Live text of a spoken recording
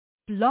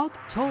Blog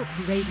Talk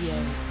Radio.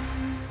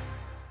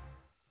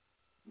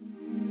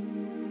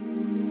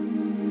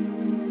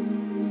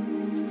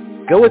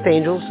 Go With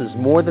Angels is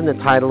more than the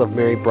title of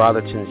Mary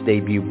Brotherton's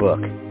debut book.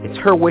 It's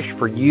her wish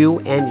for you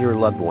and your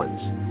loved ones.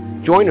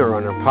 Join her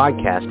on her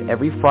podcast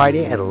every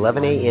Friday at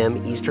 11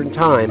 a.m. Eastern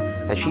Time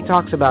as she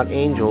talks about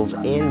angels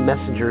and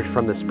messengers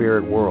from the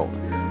spirit world.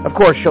 Of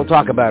course, she'll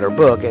talk about her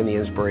book and the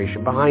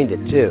inspiration behind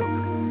it, too.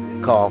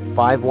 Call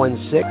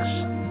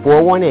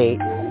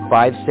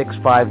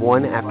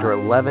 516-418-5651 after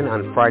 11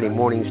 on Friday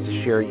mornings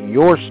to share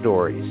your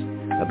stories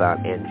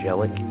about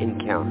angelic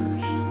encounters.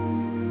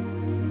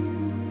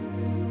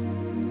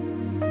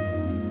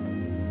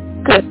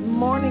 Good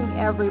morning,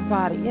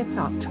 everybody. It's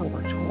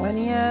October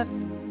 20th,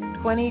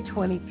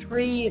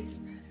 2023. It's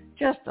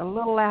just a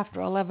little after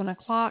 11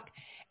 o'clock,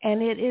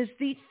 and it is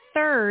the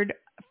third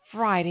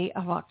Friday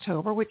of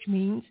October, which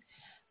means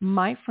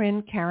my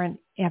friend Karin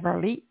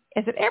Eberly.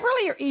 Is it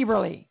Eberly or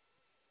Eberly?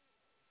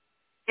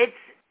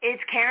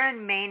 It's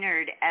Karin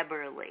Maynard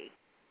Eberly.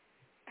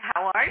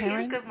 How are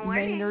you? Good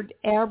morning. Maynard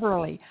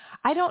Eberly.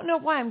 I don't know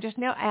why. I'm just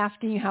now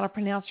asking you how to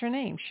pronounce your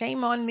name.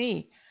 Shame on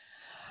me.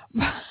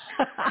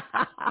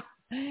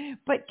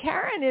 But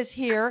Karin is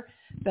here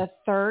the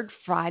third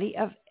Friday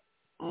of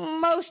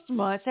most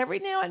months. Every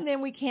now and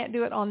then we can't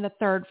do it on the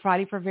third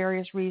Friday for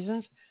various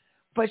reasons,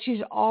 but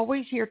she's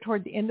always here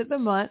toward the end of the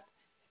month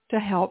to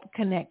help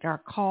connect our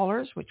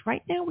callers, which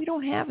right now we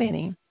don't have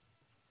any,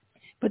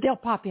 but they'll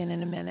pop in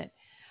a minute,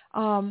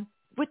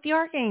 with the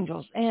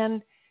archangels.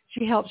 And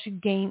she helps you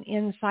gain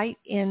insight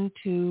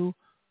into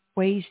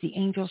ways the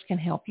angels can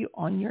help you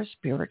on your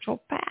spiritual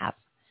path.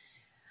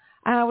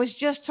 I was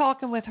just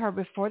talking with her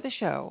before the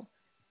show.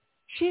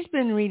 She's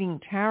been reading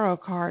tarot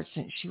cards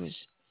since she was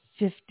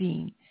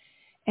 15.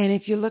 And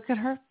if you look at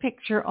her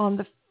picture on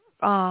the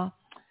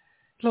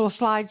little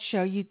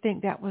slideshow, you'd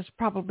think that was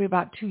probably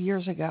about 2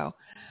 years ago.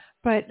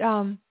 But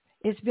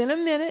it's been a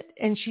minute,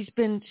 and she's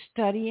been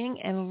studying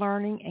and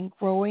learning and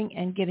growing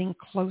and getting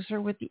closer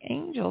with the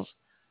angels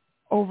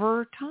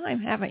over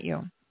time, haven't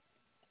you?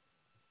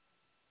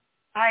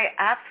 I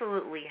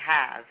absolutely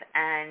have.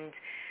 And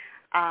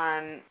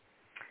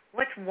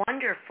what's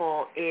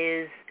wonderful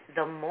is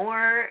the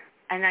more,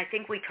 and I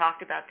think we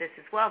talked about this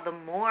as well, the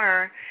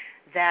more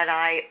that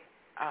I,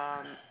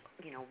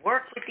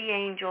 work with the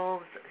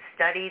angels,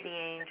 study the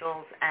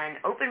angels, and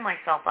open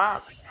myself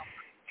up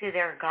to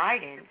their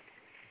guidance,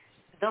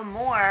 the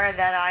more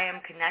that I am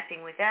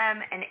connecting with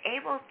them and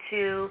able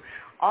to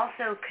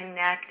also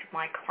connect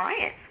my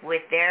clients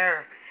with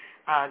their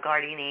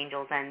guardian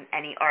angels and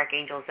any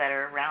archangels that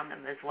are around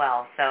them as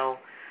well. So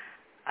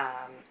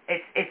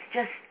it's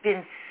just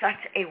been such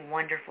a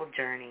wonderful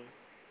journey.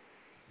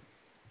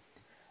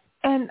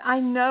 And I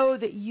know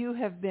that you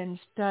have been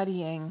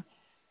studying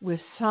with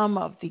some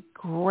of the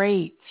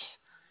greats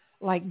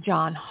like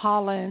John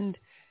Holland,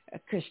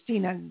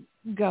 Christina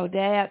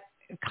Gaudet,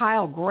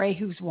 Kyle Gray,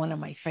 who's one of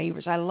my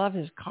favorites. I love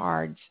his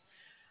cards.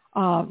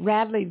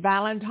 Radley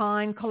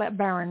Valentine, Colette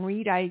Baron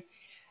Reed. I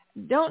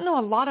don't know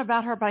a lot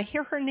about her, but I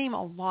hear her name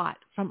a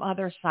lot from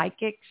other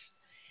psychics.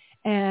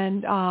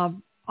 And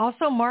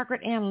also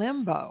Margaret Ann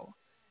Limbo.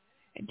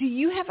 Do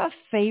you have a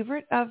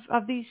favorite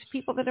of these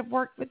people that have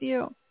worked with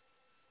you?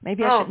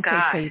 Maybe I shouldn't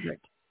say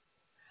favorite.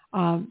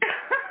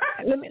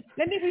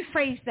 Let me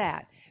rephrase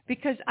that,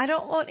 because I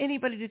don't want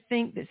anybody to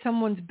think that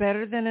someone's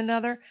better than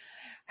another.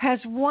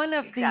 Has one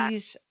of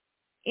these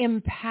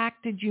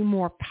impacted you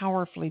more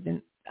powerfully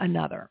than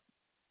another,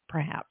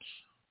 perhaps?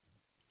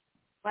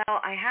 Well,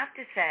 I have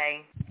to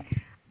say,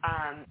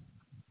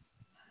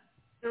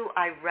 who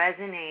I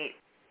resonate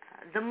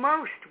the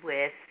most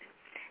with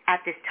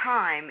at this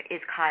time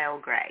is Kyle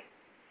Gray.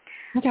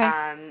 Okay.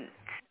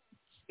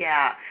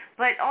 Yeah,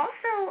 but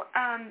also,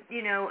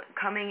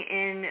 coming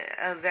in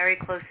a very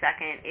close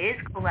second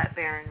is Colette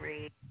Baron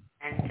Reed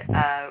and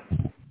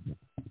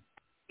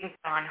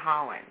John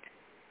Holland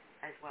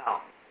as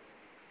well.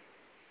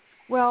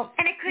 Well,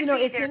 and it could be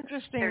it's their,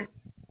 interesting. Their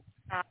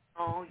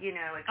style,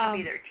 it could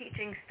be their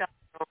teaching style.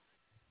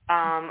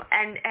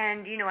 And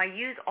I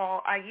use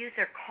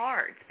their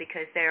cards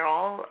because they're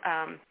all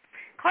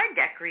card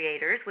deck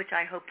creators, which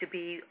I hope to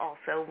be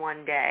also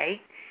one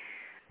day.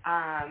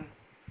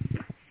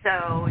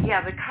 So,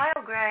 yeah, but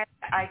Kyle Gray,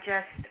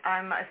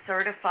 I'm a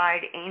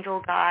certified angel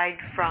guide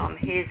from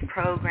his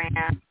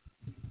program,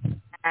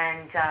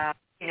 and,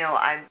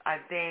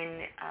 I've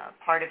been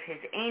part of his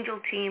angel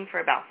team for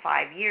about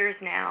 5 years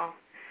now,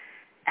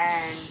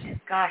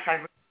 and, gosh,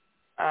 I've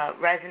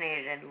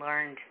resonated and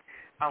learned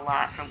a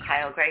lot from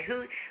Kyle Gray,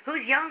 who's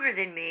younger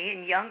than me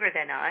and younger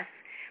than us,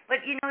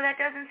 but, that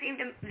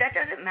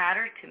doesn't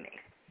matter to me.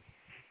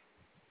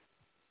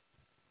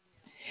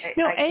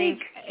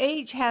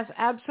 Age has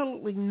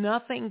absolutely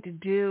nothing to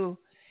do.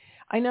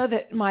 I know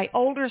that my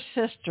older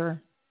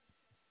sister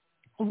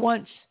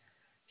once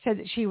said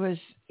that she was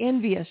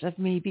envious of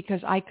me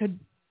because I could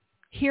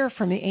hear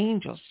from the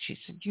angels. She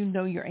said, you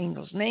know your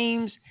angels'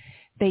 names.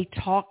 They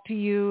talk to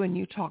you and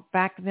you talk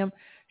back to them.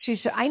 She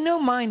said, I know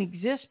mine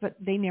exist, but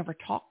they never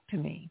talk to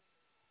me.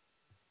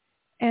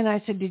 And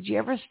I said, did you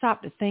ever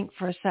stop to think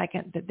for a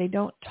second that they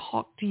don't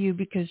talk to you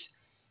because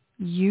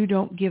you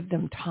don't give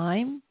them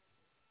time?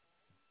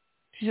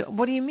 She said,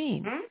 what do you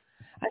mean? Hmm?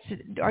 I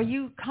said, are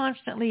you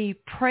constantly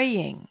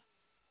praying?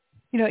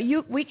 You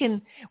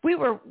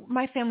know,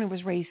 my family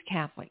was raised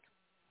Catholic.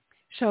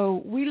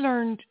 So we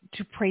learned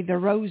to pray the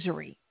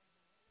rosary,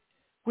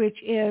 which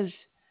is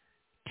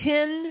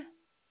 10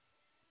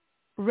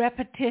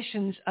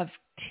 repetitions of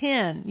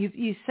 10.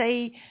 You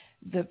say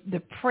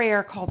the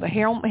prayer called the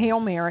Hail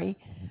Mary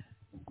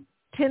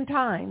 10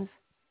 times,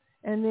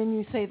 and then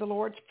you say the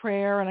Lord's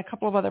Prayer and a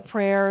couple of other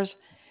prayers,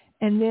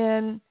 and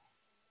then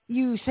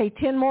you say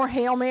 10 more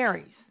Hail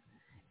Marys,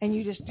 and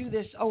you just do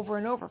this over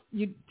and over.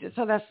 You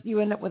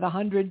end up with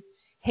 100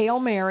 Hail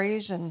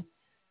Marys and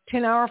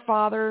 10 Our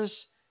Fathers,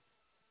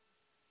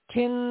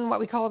 10 what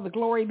we call the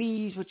Glory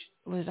Bees, which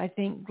was, I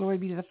think, glory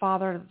be to the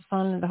Father, the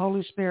Son, and the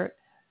Holy Spirit,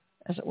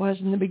 as it was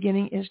in the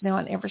beginning, is now,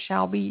 and ever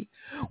shall be,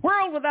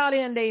 world without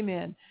end,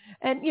 amen.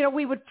 And, you know,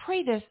 we would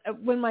pray this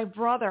when my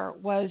brother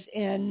was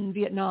in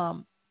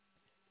Vietnam.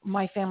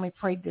 My family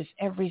prayed this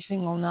every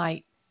single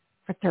night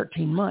for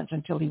 13 months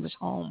until he was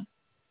home.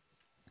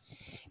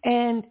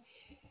 And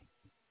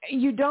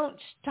you don't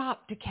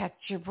stop to catch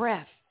your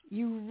breath.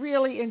 You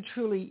really and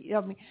truly,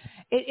 I mean,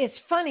 it's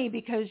funny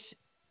because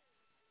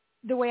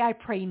the way I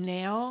pray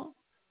now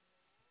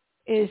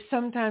is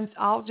sometimes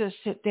I'll just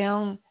sit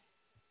down,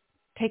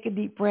 take a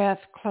deep breath,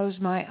 close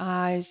my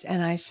eyes,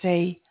 and I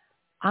say,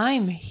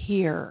 I'm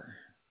here.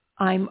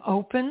 I'm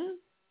open.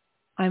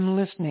 I'm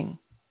listening.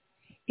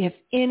 If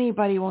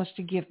anybody wants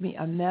to give me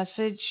a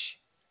message,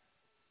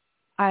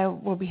 I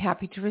will be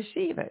happy to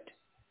receive it.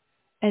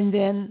 And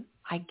then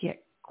I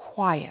get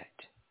quiet.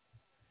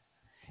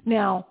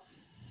 Now,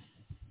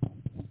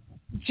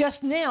 just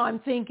now I'm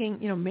thinking,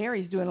 you know,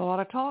 Mary's doing a lot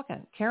of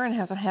talking. Karin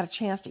hasn't had a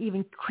chance to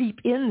even creep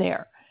in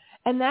there.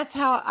 And that's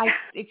how I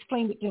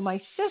explained it to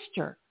my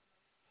sister.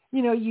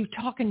 You know, you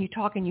talk and you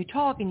talk and you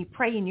talk and you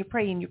pray and you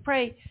pray and you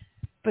pray.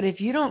 But if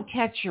you don't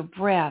catch your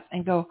breath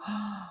and go,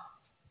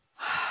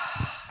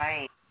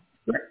 Right.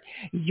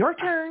 Your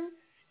turn.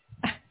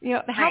 You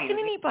know, how can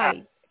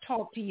anybody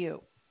talk to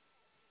you?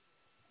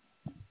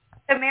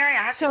 So, Mary,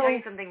 I have to tell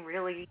you something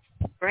really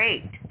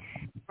great.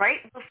 Right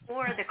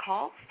before the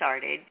call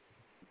started,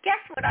 guess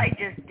what I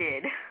just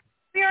did?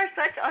 We are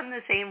such on the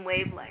same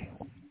wavelength.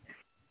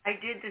 I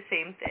did the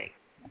same thing.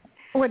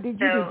 What did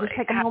you do? Just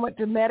take a moment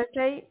to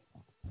meditate?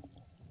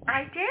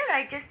 I did.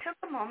 I just took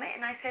a moment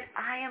and I said,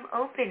 I am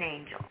open,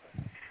 angel.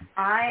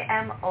 I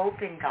am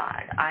open,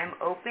 God. I'm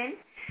open.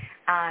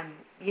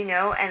 You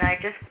know, and I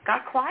just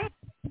got quieted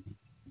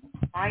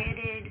my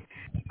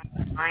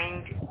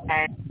mind,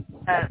 and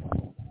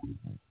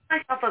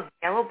myself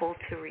available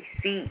to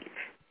receive.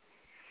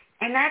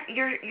 And that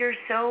you're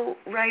so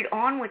right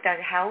on with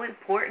that, how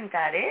important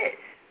that is.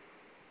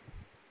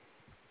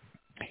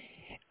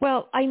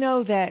 Well, I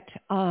know that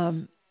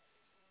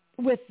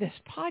with this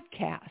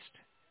podcast,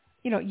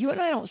 you know, you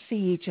and I don't see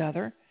each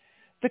other.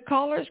 The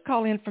callers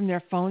call in from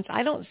their phones.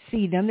 I don't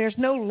see them. There's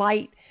no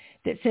light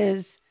that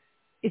says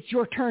it's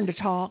your turn to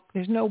talk.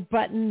 There's no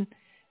button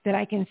that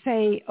I can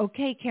say,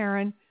 okay,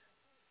 Karin,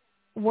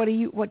 what do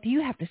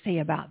you have to say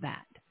about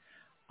that?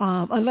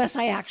 Unless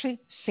I actually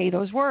say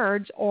those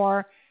words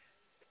or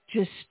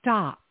just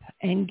stop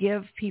and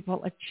give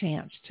people a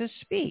chance to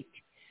speak.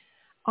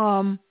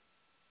 I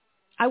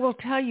will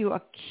tell you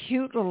a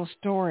cute little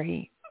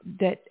story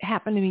that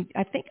happened to me.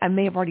 I think I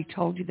may have already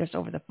told you this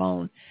over the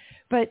phone,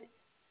 but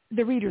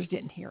the readers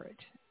didn't hear it.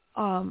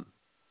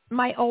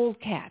 My old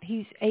cat,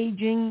 he's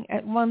aging.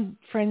 One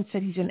friend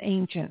said he's an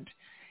ancient.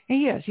 And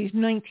he is. He's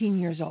 19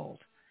 years old.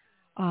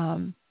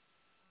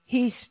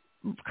 He's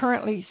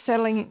currently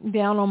settling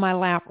down on my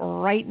lap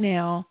right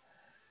now.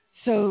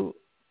 So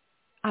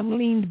I'm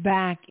leaned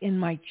back in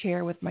my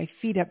chair with my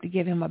feet up to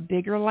give him a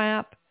bigger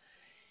lap.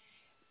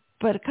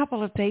 But a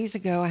couple of days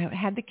ago, I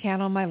had the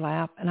cat on my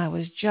lap, and I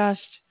was just,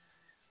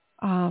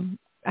 I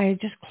had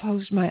just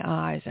closed my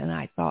eyes, and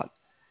I thought,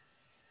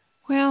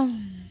 well,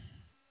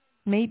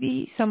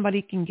 maybe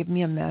somebody can give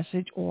me a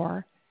message,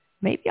 or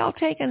maybe I'll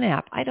take a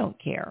nap. I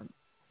don't care.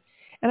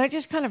 And I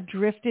just kind of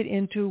drifted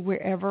into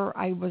wherever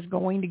I was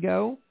going to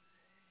go,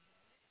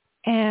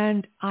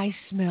 and I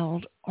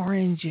smelled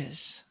oranges.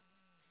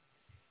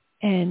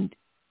 And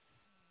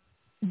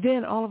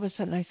then all of a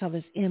sudden I saw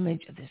this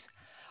image of this.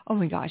 Oh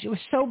my gosh, it was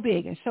so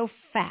big and so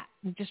fat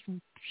and just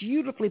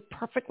beautifully,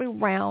 perfectly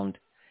round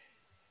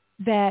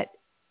that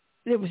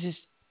there was this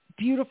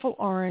beautiful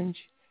orange.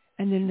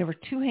 And then there were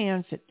two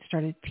hands that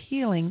started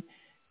peeling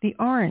the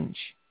orange.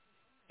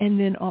 And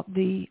then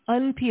the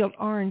unpeeled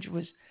orange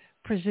was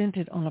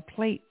presented on a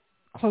plate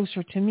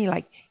closer to me,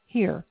 like,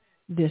 here,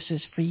 this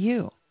is for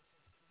you.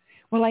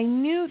 Well, I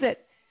knew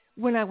that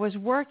when I was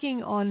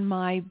working on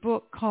my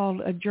book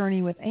called A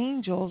Journey with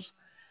Angels,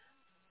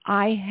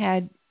 I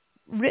had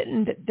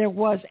written that there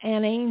was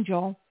an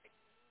angel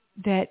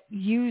that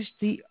used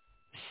the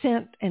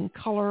scent and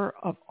color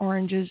of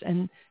oranges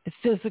and the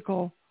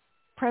physical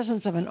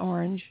presence of an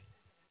orange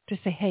to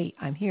say, hey,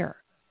 I'm here.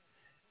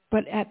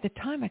 But at the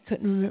time, I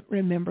couldn't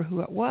remember who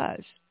it was.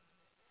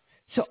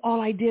 So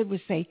all I did was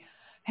say,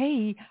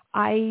 hey,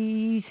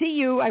 I see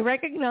you. I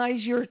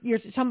recognize you're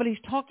somebody's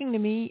talking to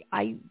me.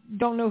 I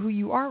don't know who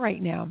you are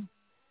right now.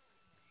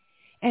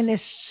 And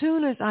as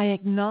soon as I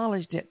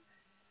acknowledged it,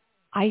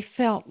 I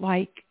felt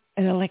like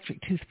an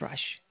electric toothbrush.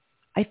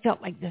 I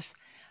felt like this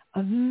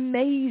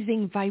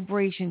amazing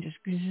vibration. Just,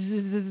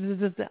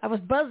 I was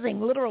buzzing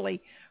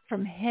literally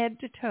from head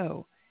to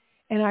toe.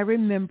 And I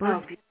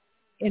remembered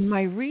in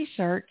my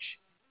research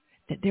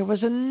that there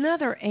was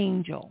another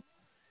angel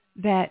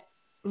that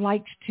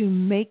likes to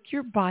make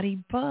your body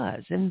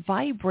buzz and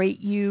vibrate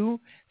you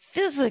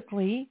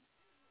physically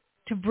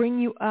to bring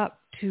you up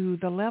to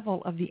the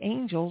level of the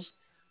angels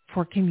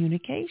for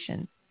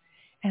communication.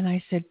 And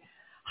I said,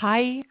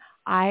 hi,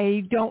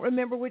 I don't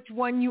remember which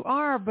one you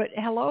are, but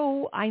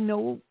hello, I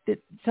know that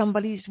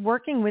somebody's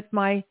working with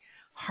my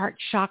heart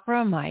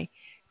chakra, my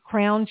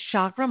crown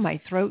chakra, my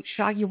throat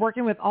chakra. You're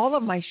working with all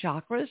of my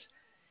chakras.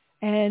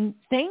 And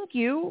thank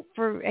you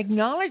for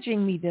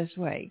acknowledging me this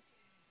way.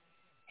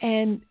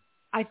 And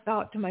I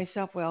thought to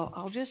myself, well,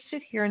 I'll just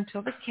sit here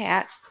until the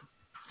cat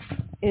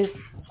is,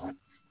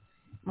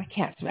 my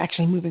cat's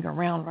actually moving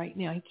around right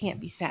now. He can't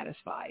be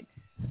satisfied.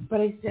 But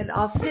I said,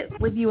 I'll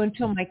sit with you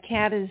until my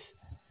cat is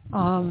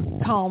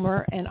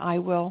calmer, and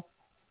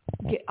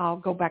I'll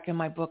go back in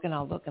my book and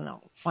I'll look and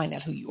I'll find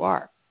out who you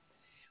are.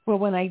 Well,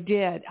 when I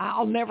did,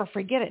 I'll never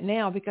forget it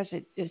now because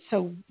it is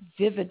so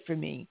vivid for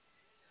me.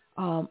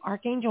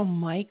 Archangel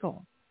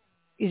Michael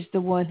is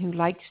the one who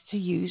likes to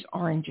use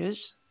oranges,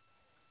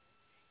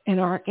 and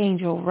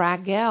Archangel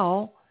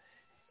Raguel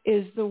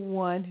is the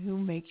one who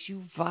makes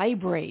you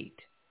vibrate.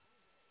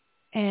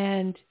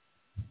 And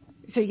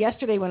so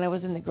yesterday when I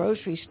was in the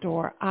grocery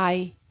store,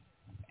 I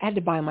had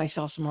to buy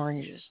myself some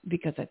oranges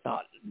because I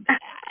thought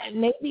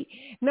maybe,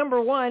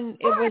 number one,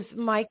 it was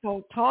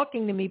Michael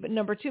talking to me, but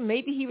number two,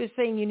 maybe he was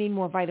saying you need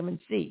more vitamin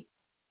C.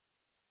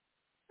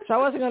 So I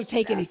wasn't going to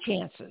take any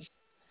chances.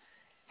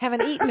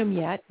 Haven't eaten them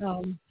yet,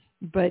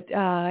 but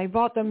I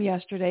bought them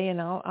yesterday,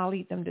 and I'll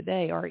eat them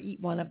today, or eat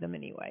one of them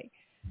anyway.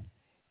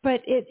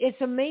 But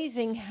it's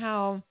amazing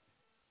how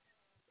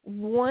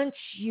once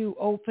you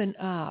open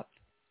up,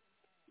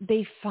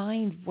 they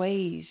find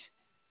ways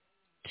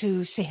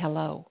to say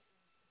hello.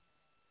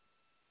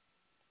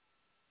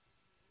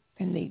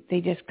 And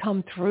they just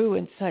come through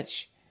in such,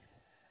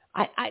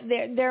 I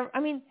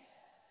mean,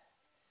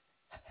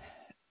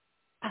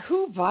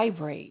 who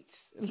vibrates?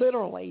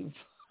 Literally,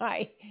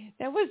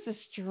 that was the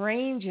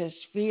strangest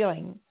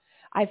feeling.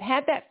 I've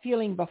had that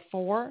feeling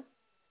before,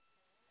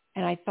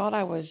 and I thought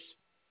I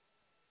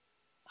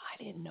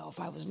didn't know if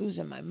I was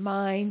losing my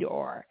mind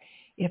or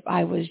if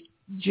I was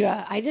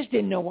I just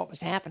didn't know what was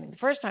happening. The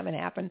first time it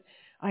happened,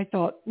 I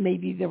thought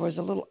maybe there was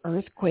a little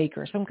earthquake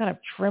or some kind of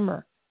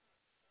tremor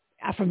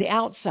from the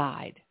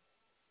outside.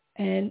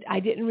 And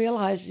I didn't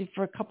realize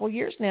for a couple of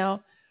years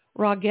now,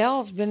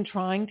 Raguel's been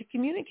trying to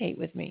communicate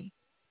with me.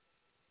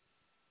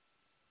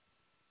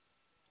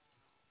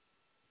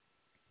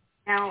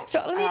 Now,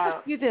 so let me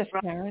ask you this,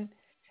 Karin.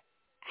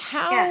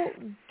 How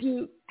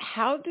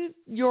do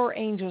your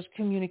angels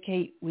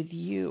communicate with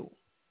you?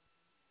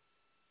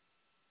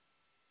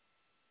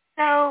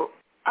 So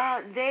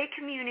they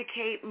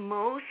communicate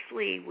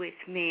mostly with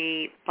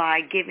me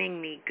by giving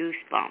me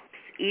goosebumps,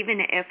 even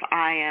if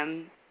I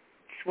am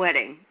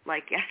sweating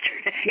like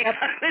yesterday. Yep.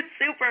 I was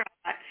super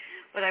hot,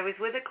 but I was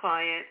with a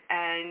client,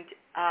 and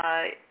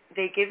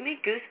they give me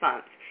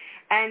goosebumps.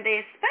 And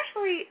they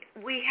especially,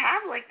 we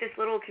have like this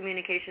little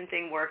communication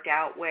thing worked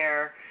out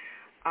where,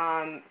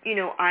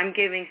 I'm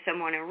giving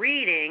someone a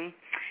reading,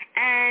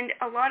 and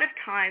a lot of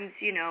times,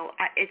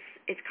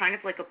 it's kind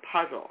of like a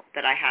puzzle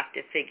that I have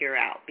to figure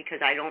out because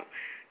I don't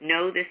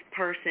know this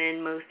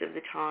person most of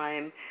the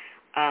time,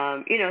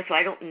 so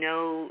I don't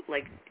know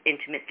like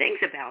intimate things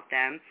about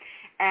them.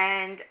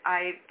 And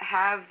I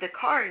have the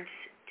cards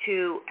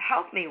to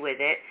help me with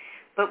it,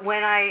 but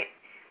when I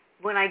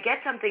get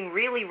something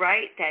really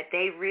right that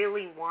they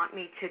really want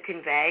me to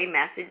convey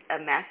a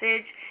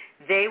message,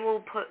 they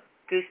will put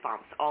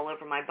goosebumps all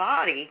over my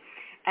body.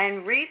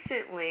 And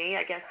recently,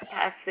 I guess the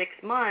past 6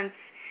 months,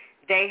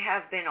 they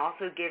have been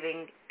also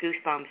giving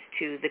goosebumps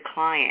to the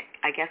client,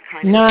 I guess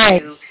kind of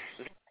nice. To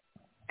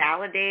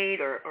validate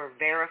or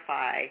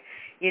verify,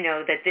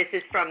 that this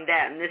is from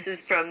them, this is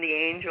from the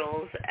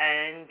angels,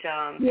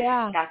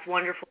 and that's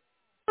wonderful.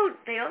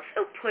 They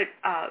also put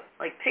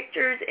like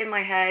pictures in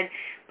my head,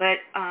 but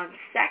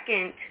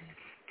second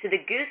to the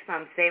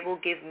goosebumps, they will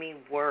give me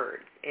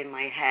words in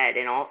my head,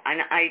 and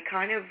I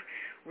kind of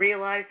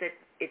realize that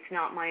it's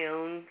not my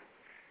own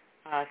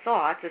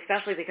thoughts,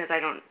 especially because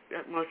I don't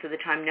most of the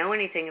time know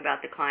anything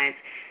about the clients.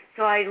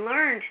 So I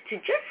learned to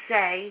just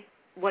say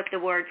what the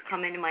words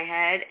come into my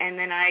head, and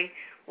then I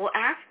will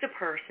ask the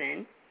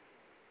person,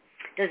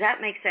 does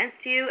that make sense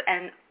to you?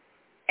 And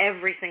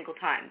every single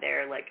time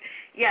they're like,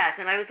 yes.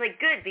 And I was like,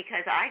 good,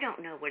 because I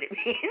don't know what it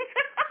means.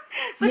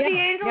 But the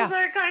angels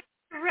are kind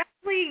of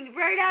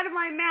right out of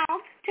my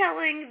mouth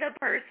telling the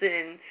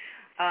person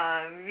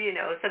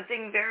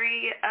something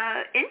very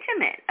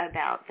intimate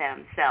about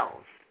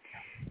themselves.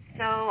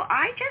 So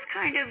I just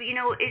kind of,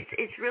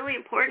 it's really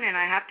important, and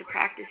I have to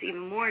practice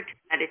even more to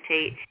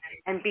meditate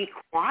and be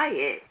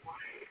quiet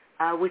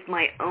with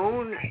my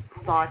own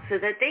thoughts so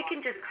that they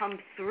can just come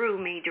through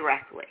me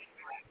directly.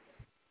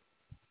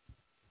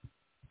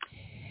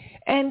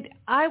 And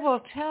I will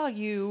tell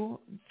you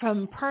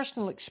from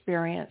personal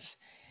experience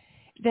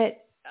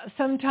that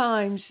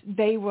sometimes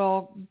they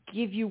will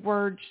give you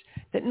words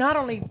that not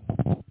only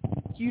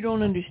you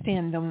don't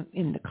understand them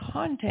in the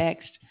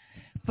context,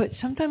 but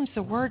sometimes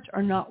the words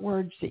are not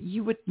words that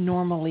you would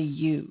normally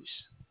use.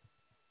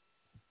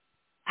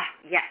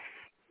 Yes,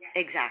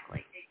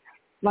 exactly.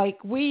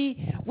 Like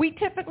we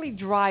typically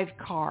drive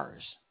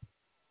cars,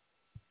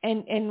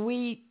 and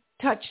we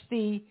touch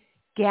the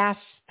gas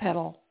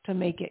pedal to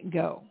make it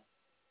go.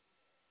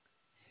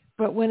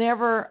 But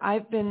whenever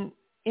I've been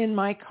in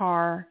my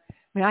car,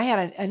 I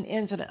had an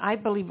incident. I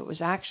believe it was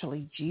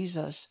actually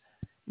Jesus,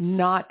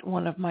 not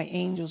one of my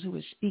angels who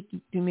was speaking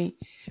to me,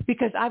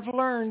 because I've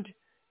learned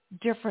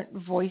different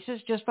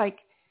voices, just like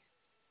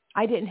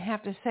I didn't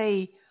have to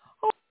say,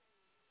 oh,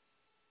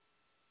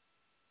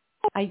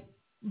 I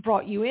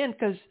brought you in,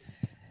 because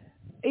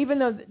even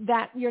though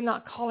that you're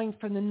not calling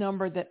from the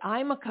number that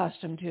I'm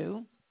accustomed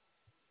to,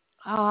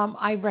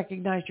 I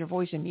recognized your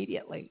voice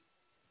immediately.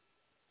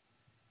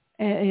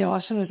 And,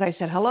 as soon as I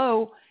said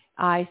hello,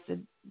 I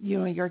said,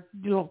 your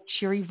little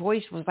cheery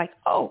voice was like,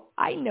 oh,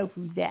 I know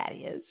who that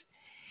is.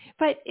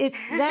 But it's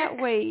that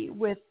way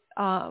with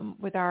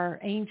our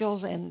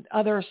angels and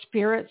other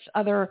spirits,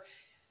 other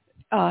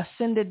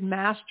ascended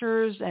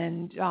masters.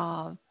 And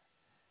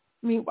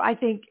I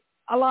think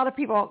a lot of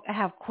people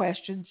have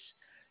questions.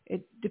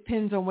 It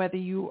depends on whether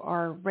you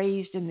are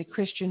raised in the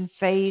Christian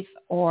faith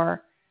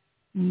or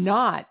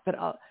not.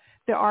 But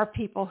there are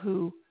people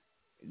who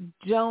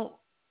don't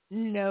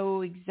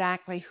know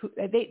exactly who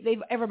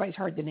everybody's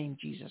heard the name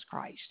Jesus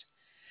Christ,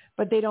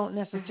 but they don't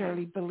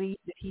necessarily believe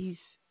that he's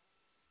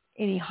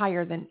any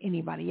higher than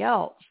anybody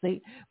else.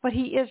 But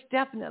he is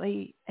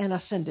definitely an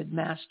ascended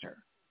master.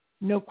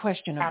 No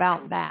question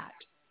about that.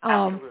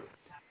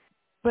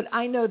 But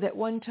I know that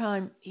one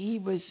time he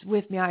was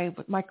with me.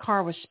 My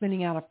car was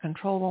spinning out of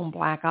control on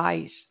black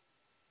ice,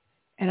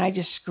 and I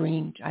just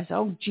screamed. I said,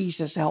 oh,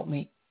 Jesus, help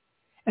me.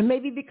 And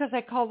maybe because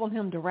I called on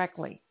him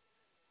directly.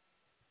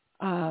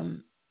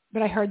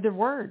 But I heard the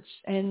words,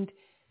 and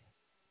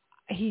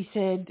he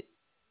said,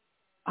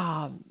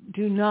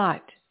 do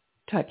not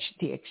touch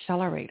the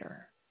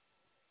accelerator.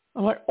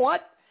 I went,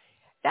 what?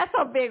 That's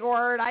a big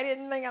word. I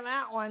didn't think of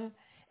that one.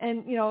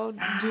 And,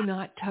 do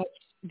not touch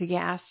the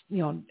gas.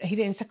 He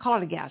didn't call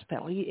it a gas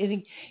pedal.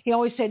 He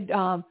always said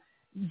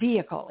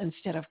vehicle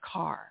instead of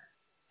car.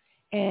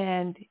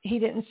 And he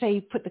didn't say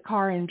put the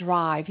car in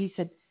drive. He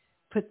said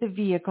put the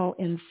vehicle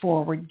in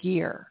forward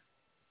gear.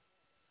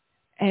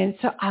 And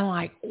so I'm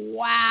like,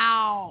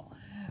 wow.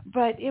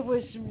 But it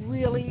was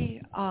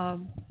really, that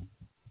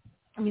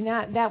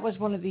was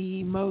one of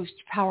the most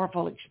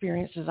powerful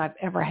experiences I've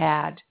ever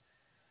had.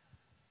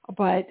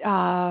 But,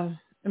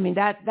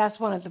 that's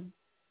one of the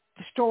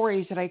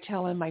stories that I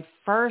tell in my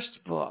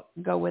first book,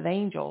 Go With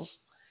Angels.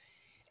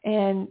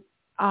 And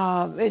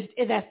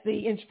that's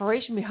the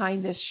inspiration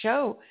behind this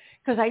show,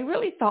 because I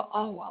really thought,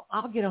 oh, well,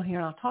 I'll get on here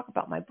and I'll talk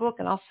about my book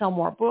and I'll sell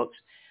more books.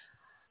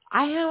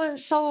 I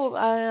haven't sold,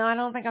 I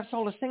don't think I've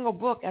sold a single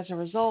book as a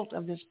result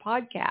of this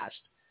podcast,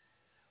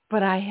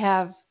 but I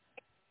have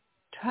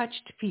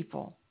touched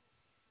people,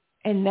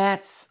 and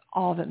that's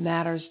all that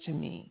matters to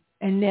me.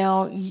 And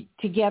now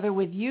together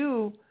with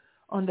you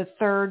on the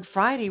third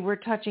Friday, we're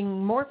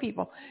touching more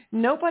people.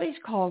 Nobody's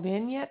called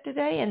in yet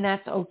today, and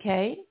that's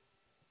okay,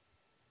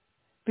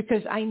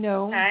 because I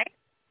know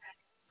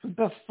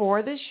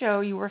before the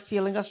show you were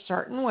feeling a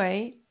certain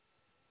way.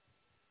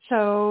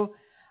 So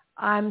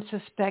I'm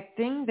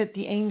suspecting that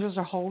the angels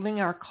are holding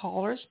our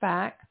callers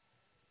back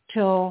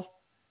till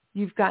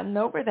you've gotten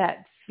over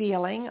that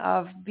feeling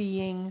of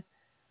being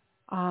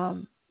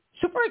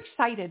super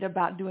excited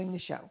about doing the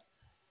show.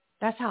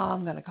 That's how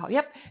I'm going to call.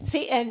 Yep.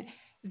 See, and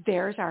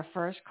there's our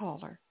first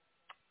caller.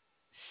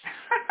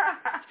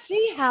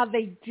 See how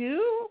they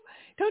do?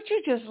 Don't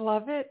you just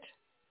love it?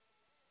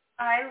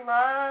 I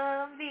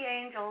love the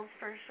angels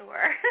for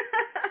sure.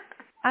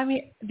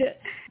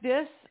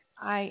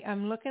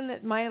 I'm looking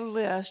at my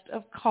list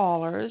of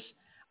callers.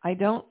 I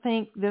don't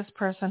think this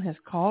person has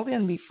called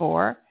in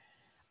before.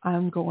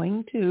 I'm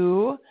going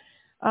to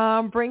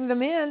bring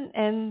them in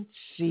and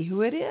see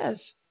who it is.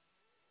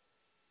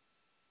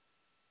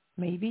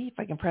 Maybe if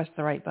I can press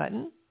the right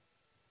button.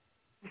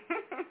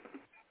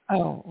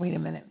 Oh, wait a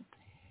minute.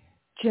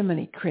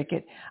 Jiminy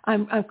Cricket.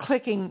 I'm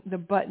clicking the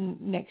button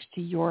next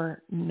to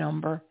your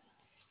number.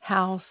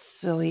 How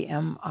silly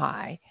am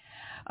I?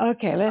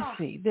 Okay, let's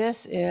see. This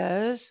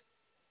is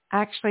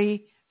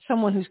actually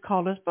someone who's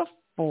called us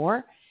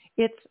before.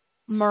 It's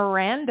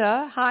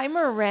Miranda. Hi,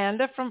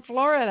 Miranda from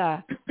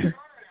Florida.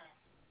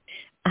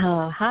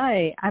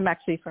 Hi, I'm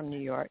actually from New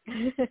York.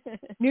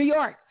 New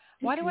York.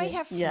 Why do I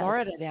have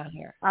Florida down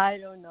here? I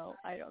don't know.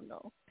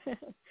 But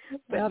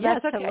well, yes,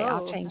 that's okay. hello.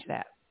 I'll change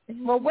that.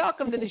 Well,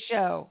 welcome to the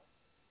show.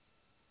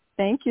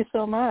 Thank you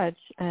so much.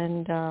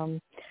 And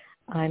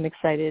I'm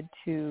excited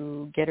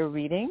to get a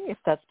reading, if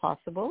that's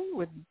possible,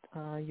 with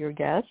your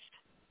guest.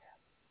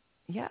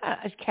 Yeah,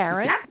 it's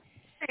Karin.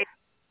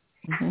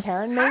 Mm-hmm.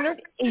 Karin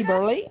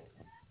Eberly.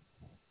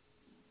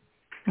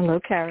 Hello,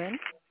 Karin.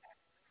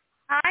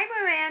 Hi,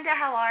 Miranda.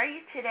 How are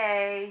you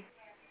today?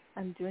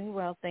 I'm doing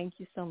well. Thank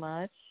you so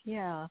much.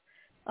 Yeah.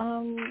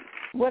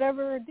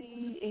 Whatever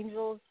the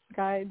angels,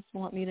 guides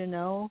want me to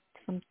know,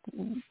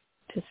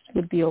 just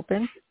would be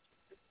open.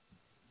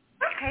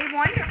 Okay,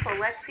 wonderful.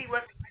 Let's see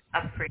what's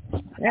up for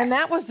you. And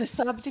that was the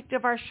subject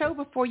of our show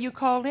before you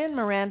called in,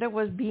 Miranda,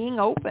 was being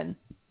open.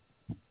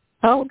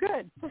 Oh,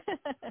 good.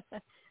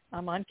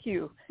 I'm on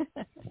cue.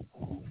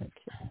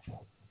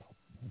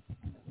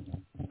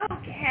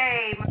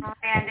 Okay,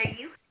 Miranda,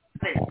 you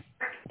have an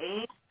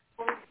angel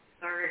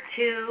or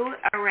two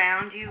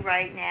around you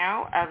right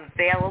now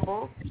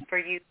available for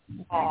you to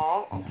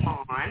call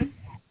upon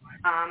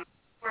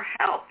for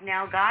help.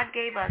 Now, God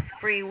gave us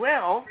free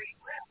will,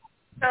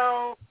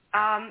 so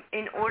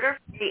in order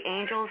for the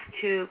angels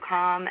to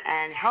come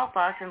and help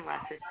us,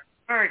 unless it's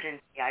an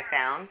emergency, I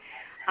found,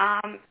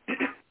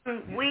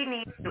 we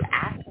need to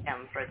ask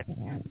them for the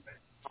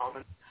call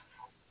them.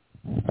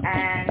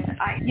 And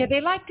they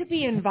like to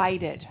be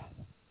invited.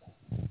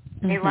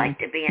 They like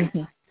to be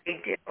invited. They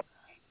do.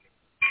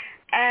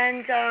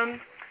 And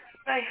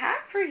what I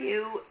have for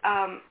you,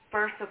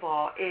 first of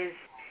all, is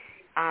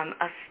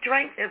a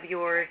strength of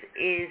yours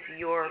is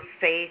your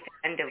faith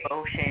and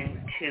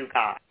devotion to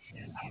God.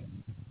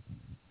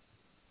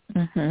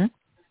 Mm-hmm.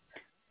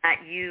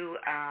 That you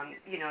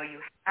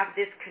have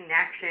this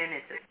connection.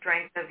 It's a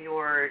strength of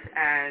yours,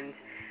 and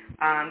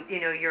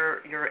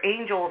your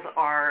angels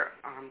are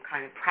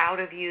kind of proud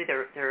of you.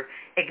 They're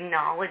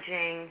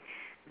acknowledging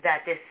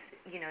that this,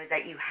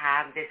 that you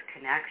have this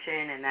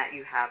connection and that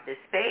you have this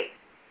faith.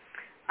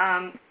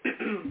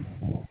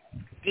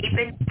 Deep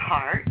in your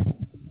heart,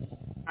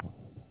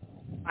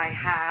 I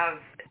have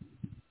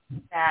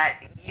that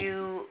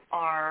you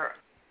are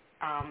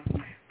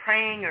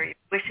praying or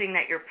wishing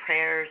that your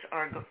prayers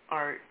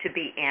are to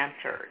be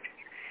answered.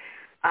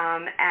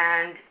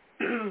 And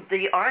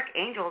the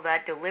archangel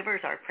that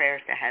delivers our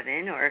prayers to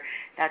heaven, or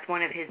that's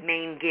one of his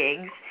main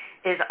gigs,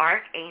 is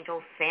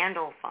Archangel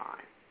Sandalphon.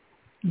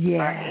 Yeah.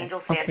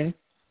 Archangel Sandalphon,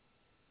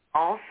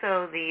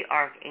 also the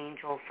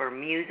archangel for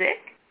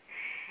music.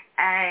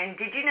 And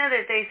did you know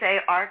that they say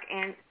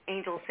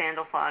Archangel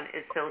Sandalphon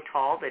is so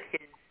tall that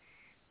his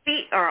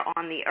feet are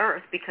on the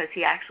earth because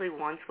he actually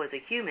once was a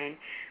human,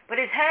 but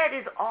his head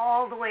is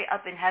all the way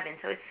up in heaven,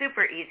 so it's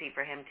super easy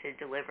for him to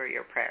deliver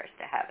your prayers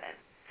to heaven.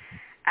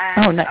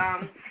 And, nice.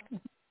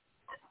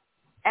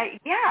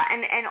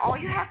 And all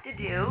you have to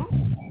do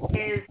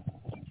is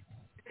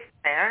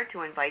there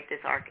to invite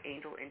this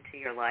archangel into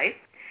your life.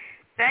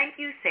 Thank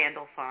you,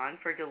 Sandalphon,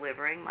 for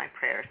delivering my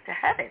prayers to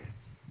heaven.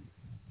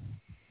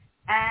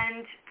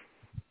 And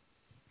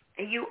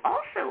you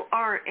also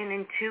are an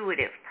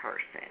intuitive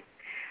person.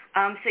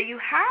 So you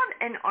have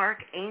an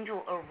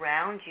archangel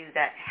around you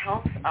that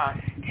helps us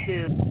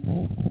to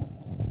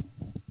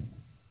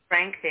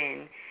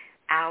strengthen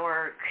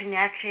our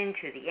connection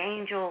to the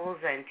angels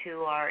and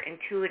to our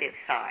intuitive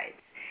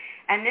sides.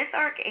 And this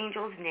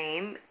archangel's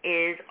name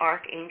is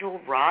Archangel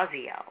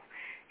Raziel.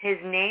 His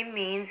name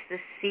means the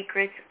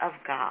secrets of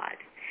God.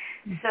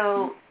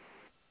 So,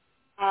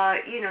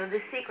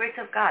 the secrets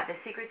of God, the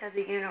secrets of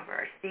the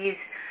universe, these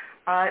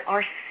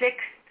are sixth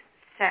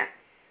sense.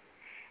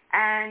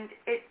 And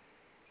it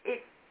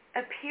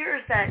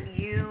appears that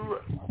you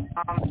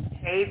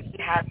maybe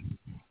have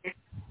this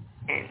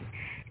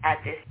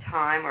at this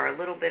time, or a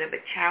little bit of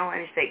a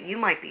challenge that you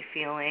might be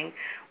feeling,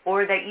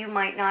 or that you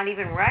might not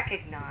even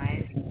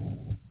recognize,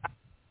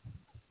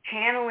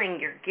 channeling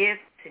your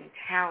gifts and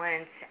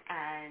talents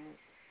and,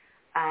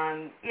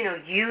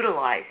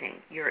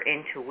 utilizing your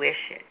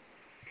intuition.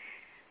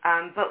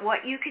 But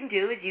what you can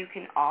do is you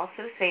can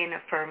also say an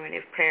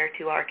affirmative prayer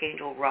to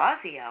Archangel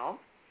Raziel,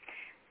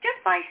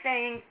 just by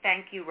saying,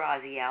 thank you,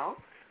 Raziel,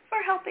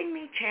 for helping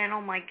me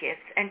channel my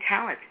gifts and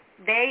talents.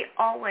 They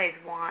always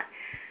want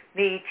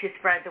me to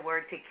spread the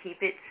word to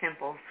keep it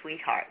simple,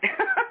 sweetheart.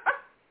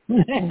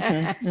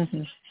 Miranda,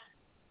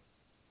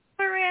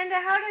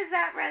 how does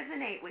that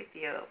resonate with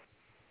you?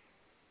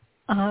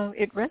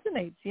 It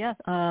resonates, yes.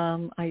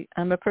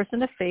 I'm a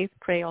person of faith,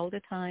 pray all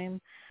the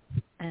time,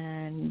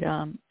 and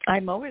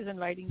I'm always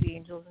inviting the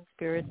angels and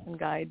spirits and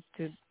guides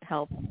to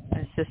help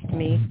assist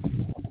me.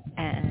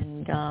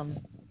 And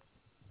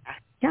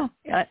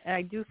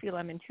I do feel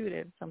I'm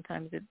intuitive.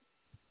 Sometimes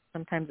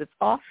it's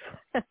off,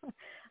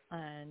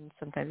 and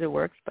sometimes it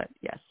works. But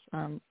yes,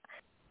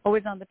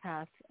 always on the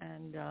path,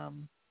 and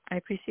I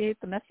appreciate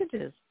the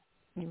messages.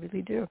 I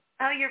really do.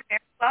 Oh, you're very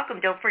welcome.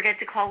 Don't forget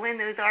to call in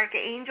those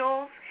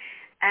archangels.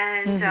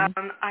 And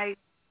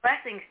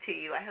blessings to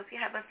you. I hope you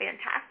have a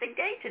fantastic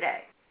day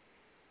today.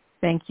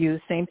 Thank you.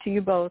 Same to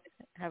you both.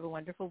 Have a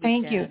wonderful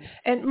weekend. Thank you.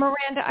 And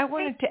Miranda, I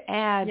wanted to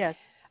add, yes.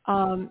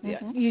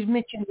 You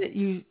mentioned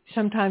that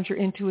sometimes your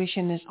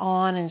intuition is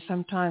on and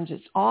sometimes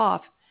it's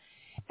off.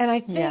 And I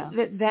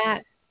think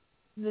that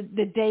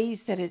the days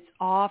that it's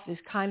off is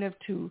kind of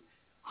to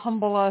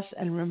humble us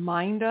and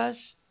remind us,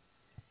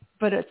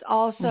 but it's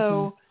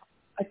also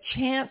a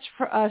chance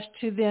for us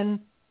to then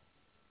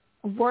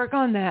work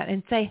on that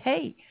and say,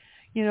 hey,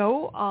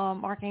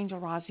 Archangel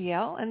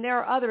Raziel, and there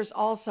are others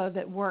also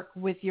that work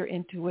with your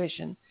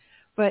intuition,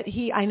 but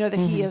I know that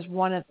he is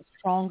one of the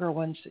stronger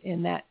ones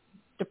in that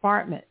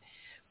department.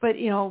 But,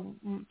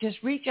 just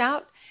reach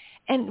out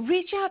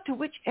to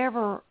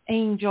whichever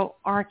angel,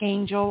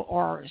 archangel,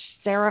 or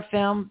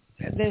seraphim.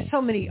 There's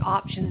so many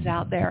options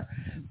out there,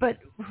 but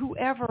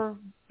whoever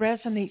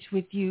resonates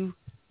with you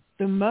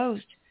the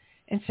most,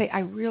 and say, I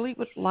really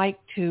would like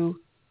to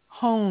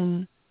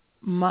hone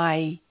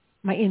my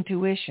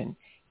intuition.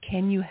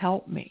 Can you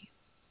help me?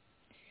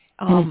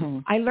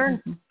 I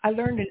learned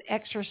an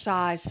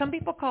exercise. Some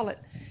people call it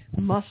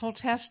muscle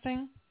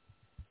testing.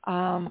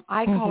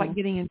 I call it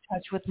getting in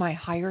touch with my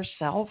higher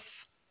self.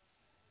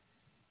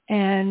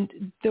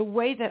 And the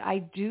way that I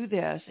do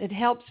this, it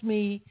helps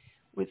me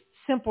with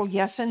simple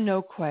yes and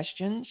no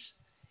questions,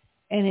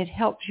 and it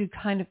helps you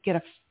kind of get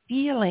a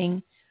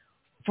feeling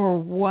for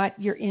what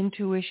your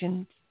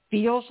intuition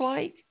feels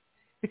like,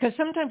 because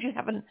sometimes you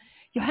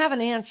have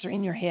an answer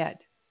in your head,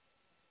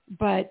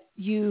 but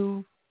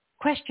you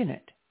question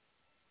it.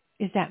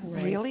 Is that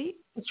really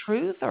the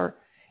truth, or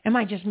am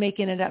I just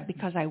making it up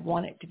because I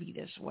want it to be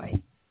this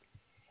way?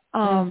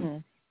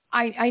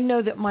 I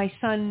know that my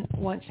son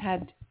once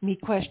had me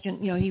question,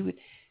 he would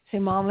say,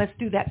 Mom, let's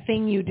do that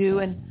thing you do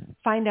and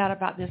find out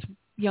about this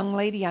young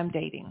lady I'm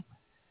dating.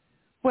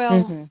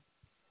 Well,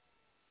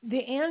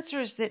 the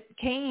answers that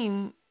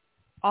came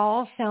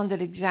all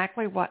sounded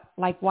exactly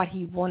like what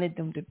he wanted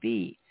them to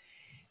be.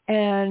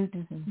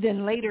 And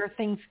then later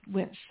things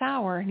went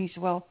sour, and he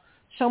said, well,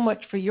 so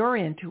much for your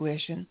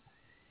intuition.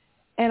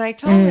 And I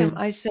told him,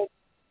 I said,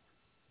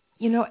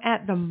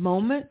 at the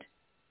moment,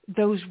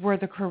 those were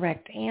the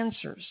correct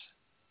answers.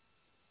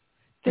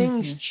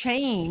 Things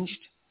changed,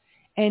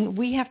 and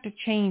we have to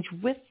change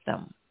with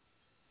them.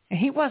 And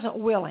he wasn't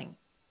willing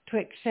to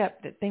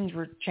accept that things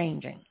were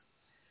changing.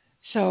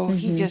 So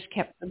he just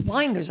kept the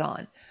blinders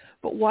on.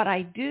 But what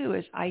I do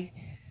is I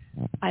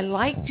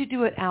like to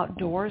do it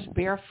outdoors,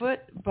 barefoot,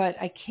 but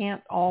I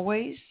can't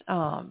always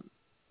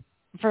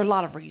for a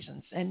lot of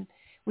reasons. And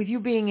with you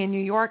being in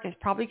New York, it's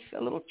probably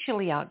a little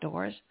chilly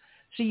outdoors.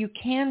 So you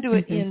can do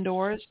it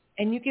indoors,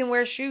 and you can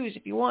wear shoes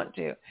if you want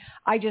to.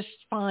 I just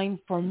find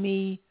for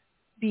me,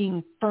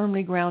 being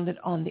firmly grounded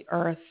on the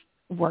earth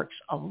works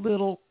a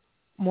little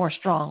more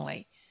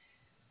strongly.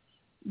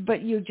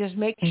 But you just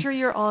make sure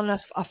you're on a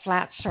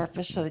flat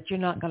surface so that you're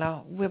not going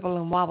to wibble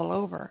and wobble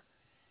over.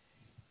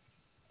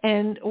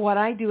 And what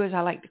I do is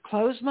I like to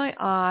close my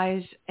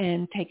eyes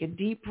and take a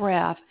deep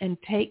breath and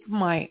take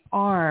my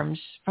arms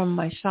from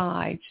my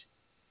sides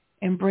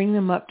and bring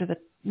them up to the,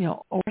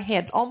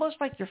 overhead, almost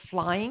like you're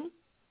flying.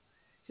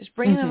 Just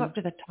bring them up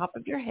to the top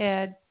of your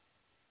head,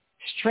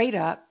 straight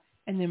up,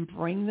 and then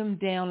bring them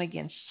down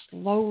again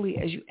slowly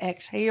as you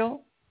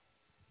exhale.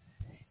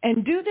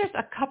 And do this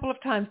a couple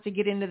of times to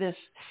get into this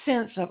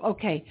sense of,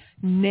 okay,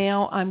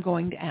 now I'm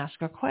going to ask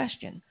a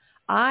question.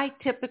 I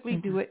typically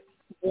do it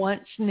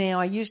once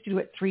now. I used to do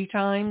it 3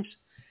 times,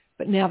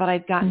 but now that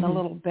I've gotten a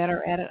little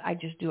better at it, I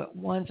just do it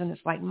once, and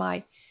it's like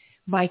my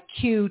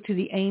cue to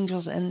the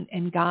angels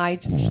and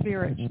guides and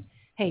spirits.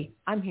 Hey,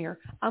 I'm here.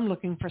 I'm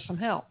looking for some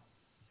help.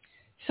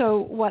 So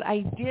what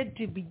I did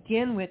to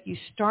begin with, you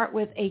start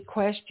with a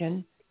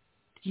question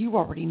you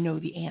already know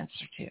the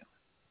answer to.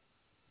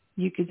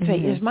 You could say,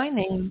 is my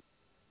name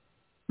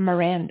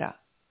Miranda?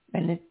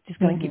 And it's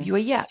going to give you a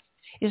yes.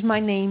 Is my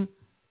name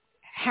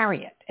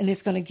Harriet? And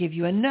it's going to give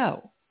you a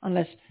no,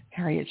 unless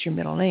Harriet's your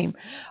middle name.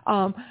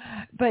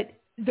 But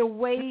the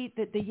way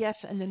that the yes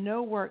and the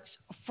no works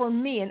for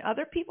me, and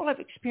other people have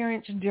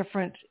experienced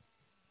different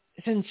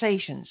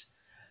sensations,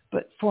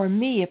 but for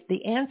me, if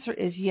the answer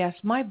is yes,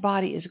 my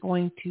body is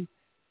going to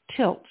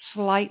tilt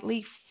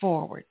slightly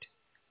forward.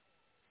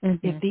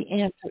 If the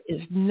answer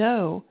is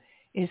no,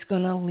 it's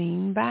going to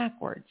lean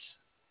backwards.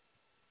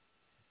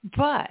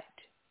 But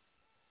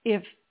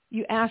if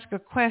you ask a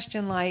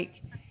question like,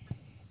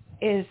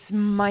 is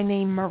my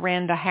name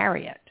Miranda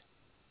Harriet?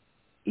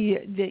 The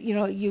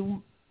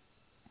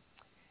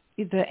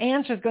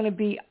answer is going to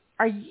be,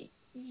 are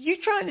you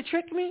trying to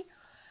trick me?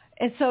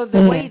 And so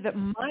the way that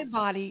my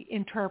body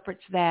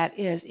interprets that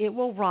is it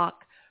will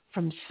rock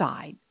from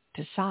side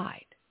to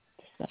side.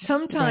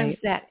 Sometimes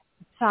that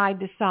side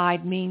to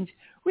side means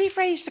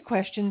rephrase the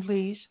question,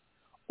 please,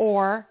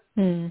 or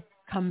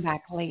come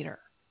back later.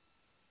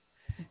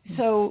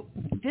 So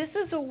this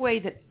is a way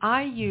that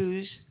I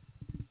use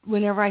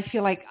whenever I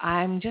feel like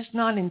I'm just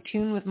not in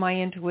tune with my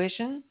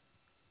intuition.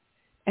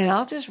 And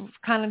I'll just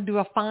kind of do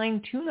a fine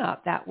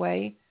tune-up that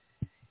way.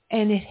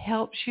 And it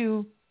helps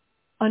you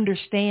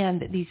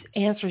understand that these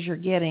answers you're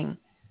getting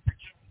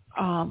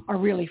are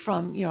really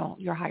from,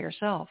 your higher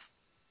self.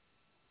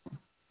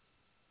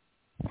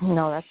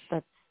 No,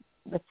 that's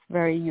That's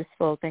very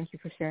useful. Thank you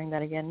for sharing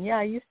that again. Yeah,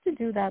 I used to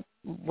do that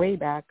way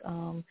back.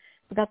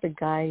 Forgot the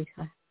guy,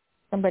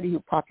 somebody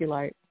who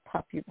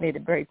made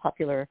it very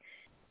popular.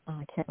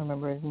 I can't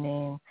remember his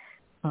name.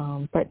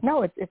 But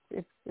no,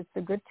 it's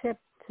a good tip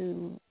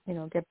to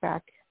get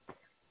that.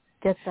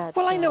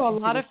 Well, I know a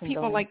lot of intuition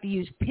people going. like to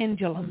use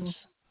pendulums,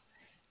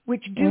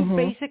 which do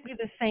basically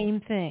the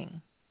same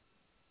thing.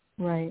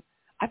 Right.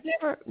 I've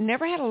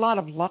never had a lot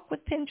of luck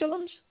with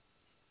pendulums,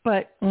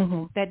 but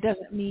that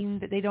doesn't mean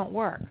that they don't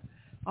work.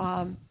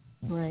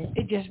 Right.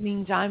 It just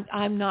means I'm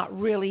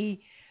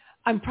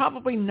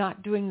probably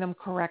not doing them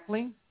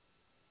correctly.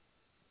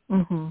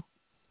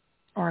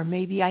 Or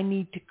maybe I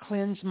need to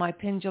cleanse my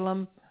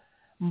pendulum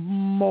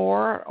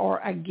more or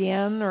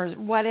again or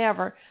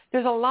whatever.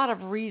 There's a lot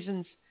of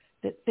reasons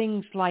that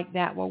things like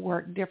that will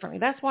work differently.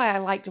 That's why I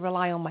like to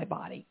rely on my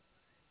body,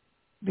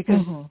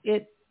 because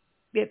it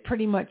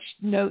pretty much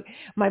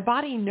my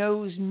body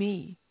knows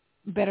me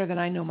better than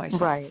I know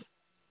myself.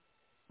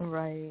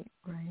 Right.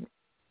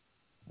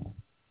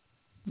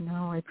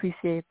 No, I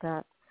appreciate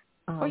that.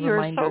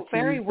 You're so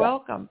very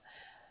welcome.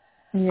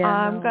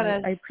 Yeah,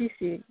 I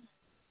appreciate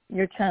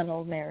your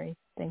channel, Mary.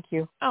 Thank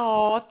you.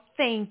 Oh,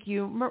 thank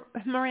you,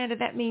 Miranda.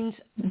 That means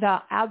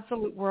the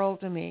absolute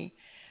world to me.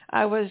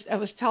 I was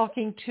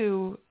talking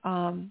to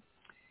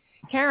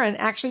Karin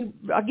actually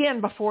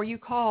again before you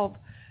called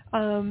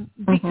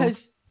because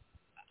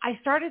I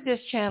started this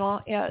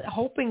channel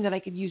hoping that I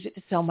could use it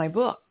to sell my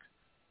book,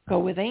 Go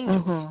With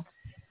Angels,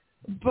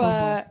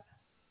 but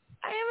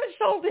I haven't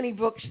sold any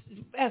books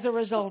as a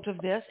result of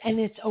this, and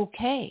it's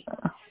okay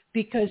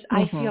because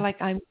I feel like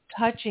I'm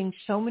touching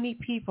so many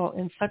people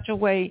in such a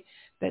way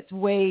that's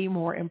way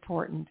more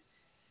important.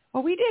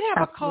 Well, we did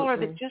have a caller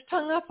that just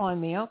hung up on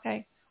me,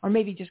 okay, or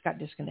maybe just got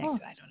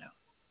disconnected. I don't know.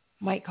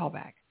 Might call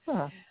back.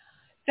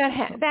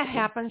 That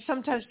happens.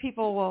 Sometimes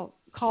people will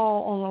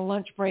call on a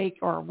lunch break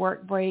or a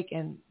work break,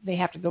 and they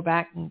have to go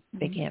back and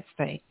they can't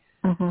stay.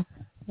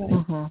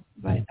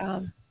 But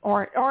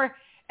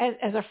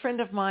as a friend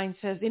of mine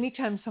says,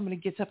 anytime somebody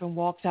gets up and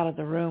walks out of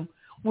the room,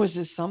 was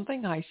this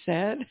something I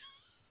said?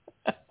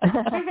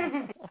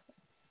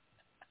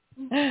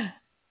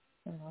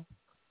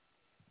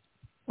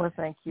 Well,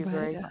 thank you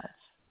very much.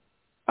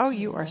 Oh,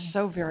 you are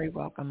so very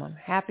welcome. I'm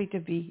happy to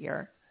be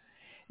here.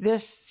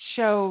 This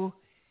show,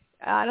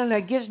 I don't know,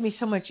 it gives me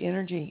so much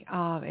energy.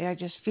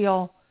 I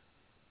feel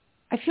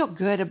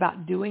good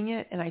about doing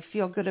it, and I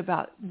feel good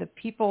about the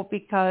people,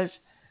 because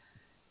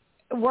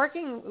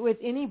working with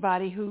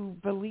anybody who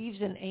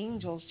believes in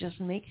angels just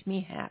makes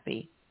me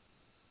happy.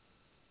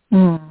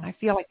 I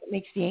feel like it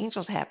makes the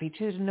angels happy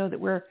too, to know that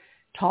we're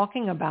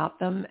talking about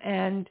them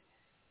and,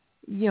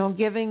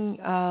 giving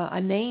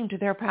a name to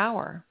their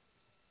power.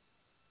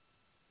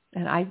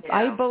 And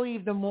I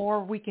believe the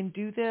more we can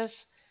do this,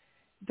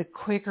 the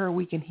quicker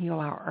we can heal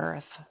our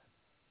earth.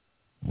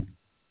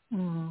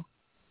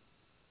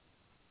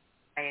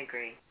 I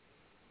agree.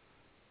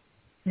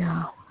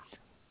 Yeah.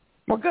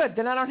 Well, good.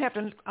 Then I don't have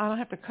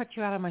to cut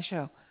you out of my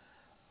show.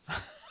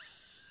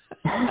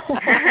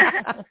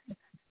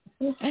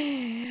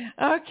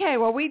 Okay.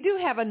 Well, we do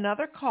have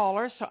another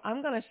caller, so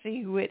I'm going to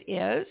see who it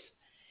is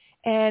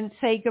and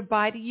say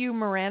goodbye to you,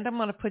 Miranda. I'm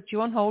going to put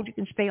you on hold. You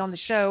can stay on the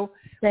show,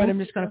 but I'm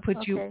just going to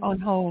put you on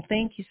hold.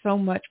 Thank you so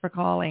much for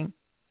calling.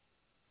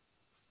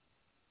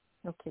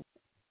 Okay.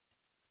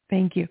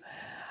 Thank you.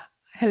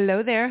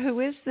 Hello there. Who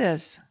is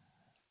this?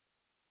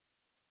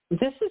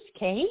 This is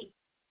Kate.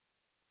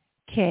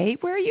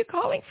 Kate, where are you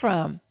calling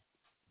from?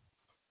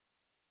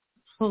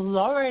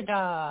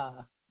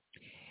 Florida.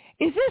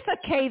 Is this a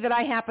Kay that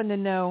I happen to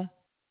know?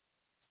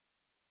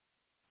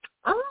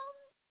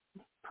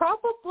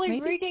 Probably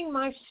Maybe. reading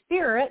my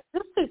spirit.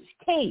 This is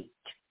Kate.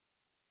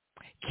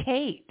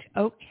 Kate,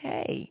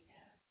 okay.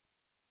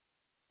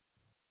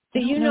 Do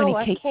you know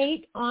a Kate?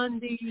 Kate on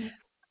the...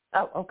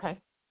 Oh, okay.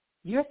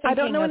 You're thinking I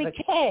don't know of any a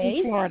Kate K.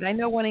 in Florida. I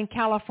know one in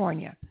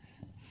California.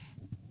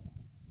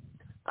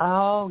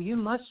 Oh, you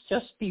must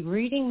just be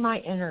reading my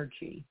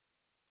energy.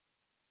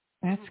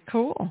 That's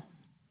cool.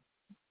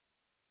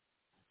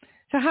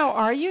 So how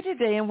are you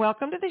today, and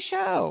welcome to the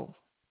show.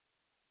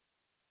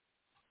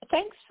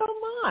 Thanks so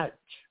much.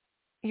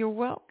 You're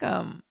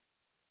welcome.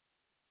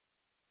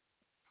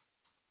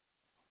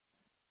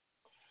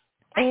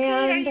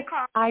 And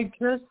I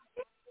just...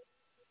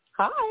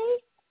 Hi.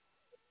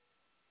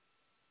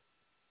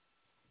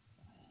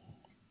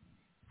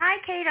 Hi,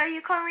 Kate. Are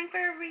you calling for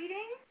a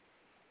reading?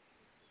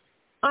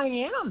 I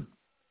am.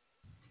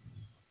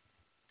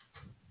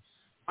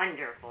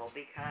 Wonderful,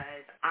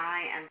 because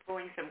I am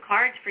pulling some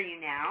cards for you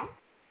now.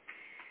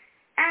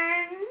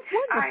 And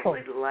Wonderful. I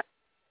would like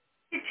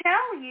to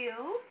tell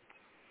you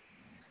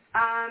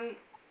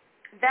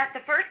that the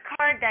first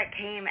card that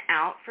came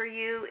out for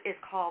you is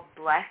called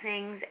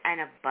Blessings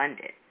and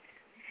Abundance.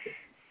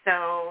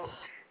 So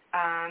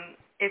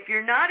if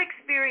you're not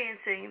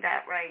experiencing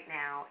that right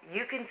now,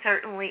 you can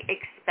certainly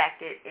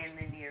expect it in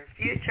the near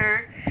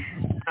future.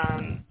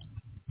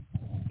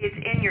 It's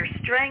in your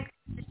strength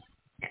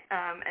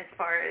as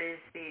far as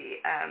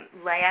the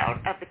layout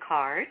of the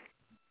card.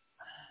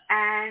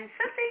 And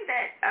something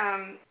that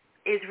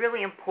is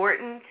really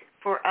important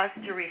for us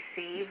to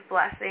receive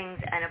blessings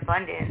and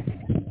abundance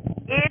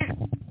is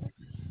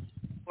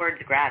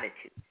towards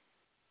gratitude.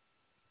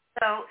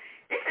 So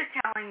this is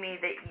telling me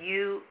that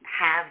you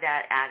have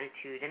that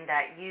attitude and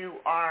that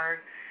you are,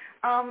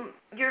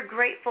 you're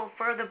grateful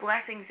for the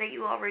blessings that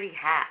you already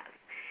have.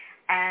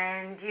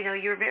 And, you know,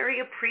 you're very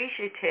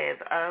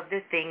appreciative of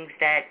the things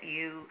that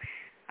you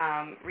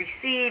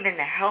receive and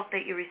the help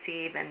that you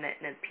receive and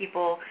the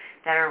people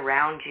that are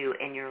around you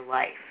in your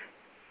life.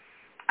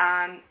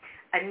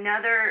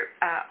 Another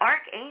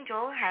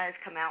archangel has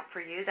come out for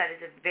you that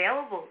is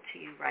available to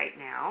you right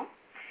now.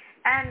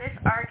 And this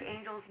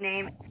archangel's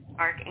name is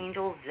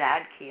Archangel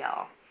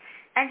Zadkiel.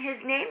 And his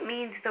name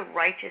means the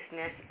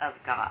righteousness of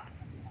God.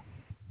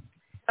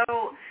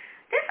 So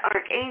this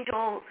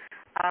archangel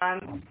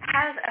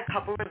has a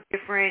couple of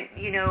different,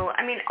 you know,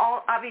 I mean,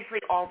 obviously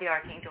all the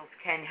archangels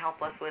can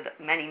help us with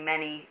many,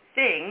 many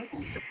things.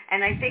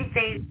 And I think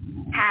they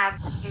have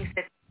things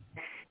that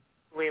they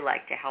really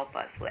like to help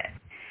us with.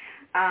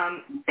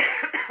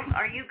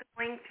 Are you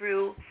going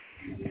through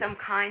some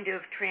kind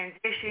of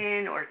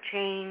transition or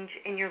change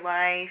in your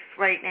life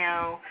right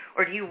now,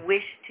 or do you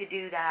wish to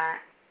do that?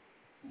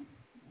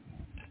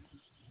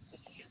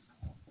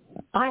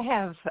 I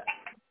have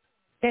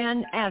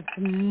been, as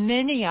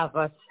many of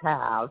us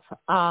have,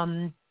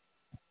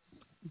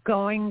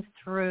 going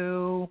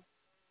through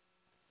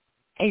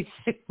a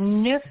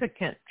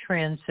significant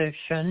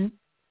transition,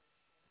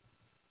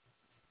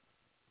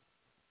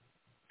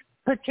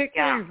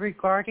 particularly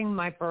regarding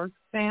my birth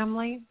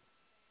family.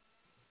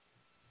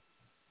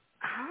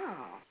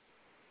 Oh.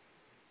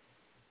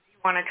 Do you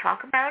want to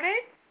talk about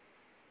it?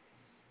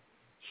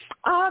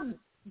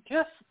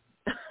 Just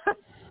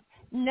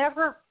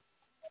never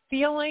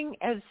feeling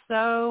as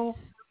though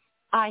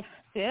I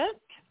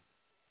fit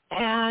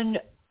and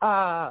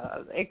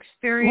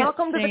experiencing...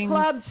 Welcome to the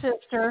club,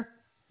 sister.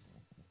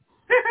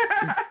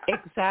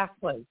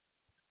 Exactly.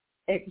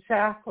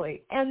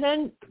 And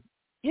then,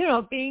 you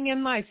know, being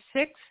in my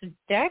 6th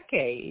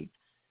decade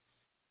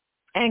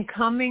and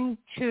coming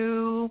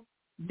to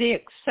the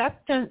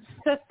acceptance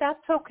that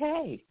that's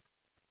okay.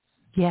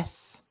 Yes.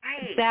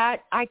 Right.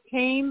 That I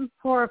came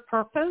for a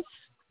purpose.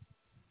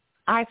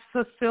 I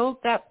fulfilled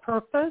that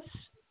purpose.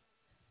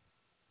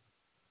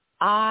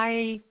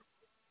 I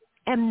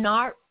am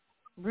not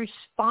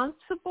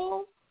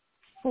responsible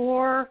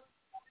for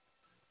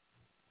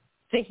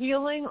the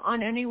healing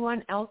on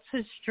anyone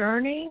else's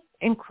journey,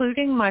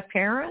 including my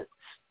parents.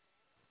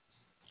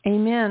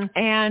 Amen.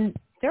 And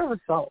there was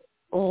a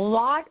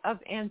lot of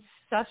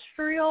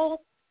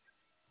ancestral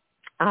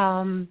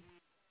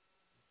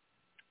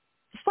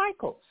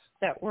cycles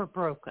that were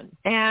broken.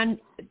 And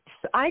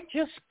I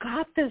just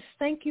got this.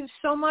 Thank you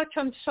so much.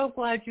 I'm so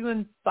glad you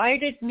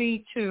invited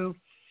me to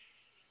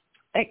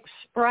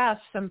express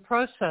and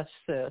process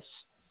this,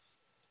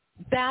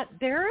 that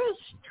there is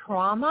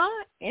trauma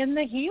in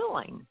the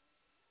healing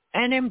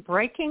and in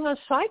breaking a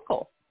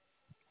cycle,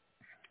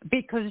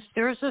 because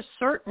there's a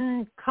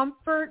certain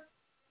comfort.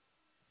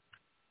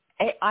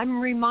 I'm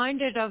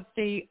reminded of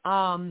the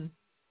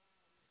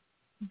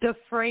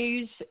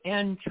phrase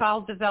in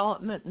child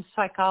development and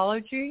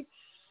psychology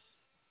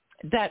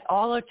that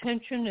all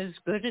attention is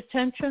good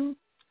attention,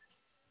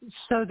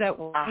 so that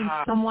when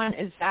someone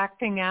is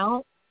acting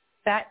out,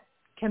 that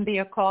can be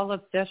a call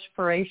of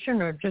desperation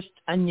or just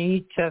a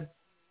need to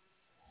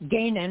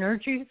gain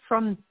energy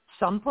from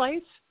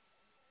someplace.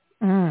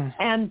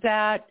 And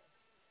that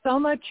so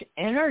much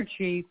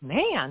energy,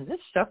 man, this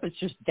stuff is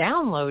just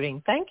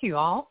downloading. Thank you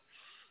all.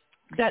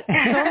 That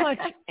so much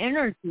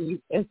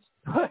energy is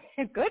put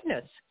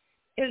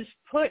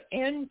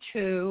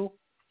into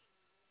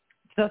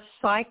the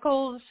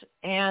cycles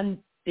and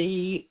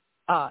the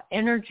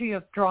energy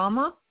of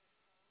drama,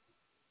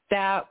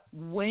 that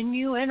when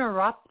you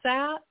interrupt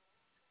that,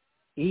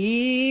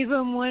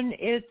 even when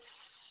it's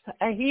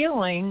a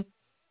healing,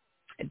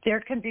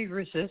 there can be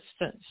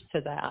resistance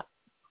to that.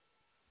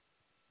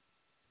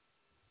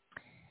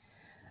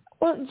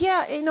 Well,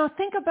 yeah, you know,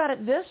 think about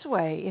it this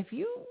way. If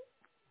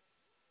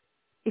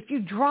you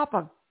drop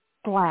a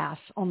glass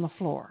on the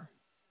floor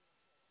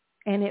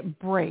and it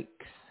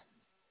breaks,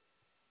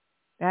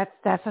 that's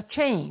a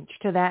change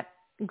to that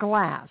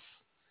glass.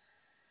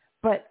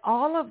 But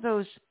all of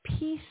those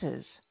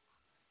pieces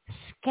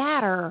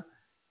scatter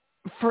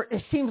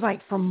it seems like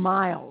for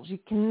miles. You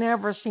can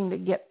never seem to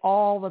get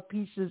all the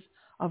pieces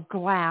of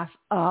glass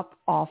up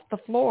off the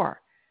floor.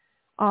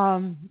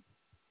 All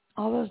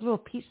those little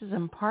pieces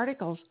and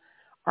particles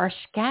are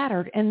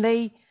scattered, and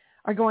they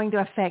are going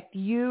to affect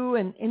you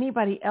and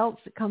anybody else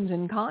that comes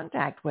in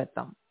contact with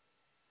them.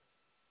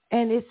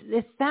 And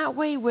it's that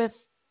way with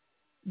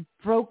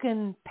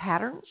broken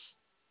patterns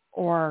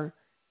or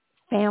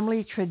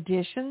family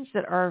traditions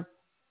that are,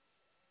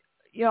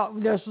 you know,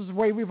 this is the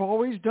way we've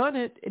always done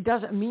it. It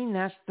doesn't mean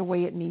that's the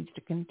way it needs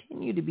to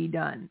continue to be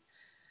done.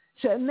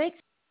 So it makes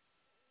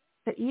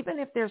that even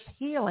if there's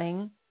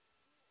healing,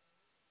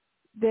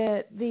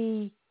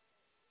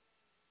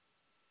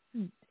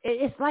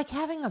 it's like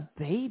having a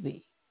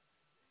baby.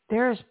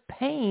 there's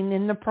pain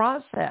in the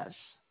process.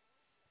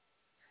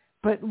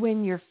 But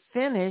when you're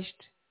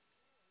finished,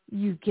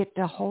 you get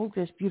to hold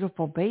this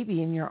beautiful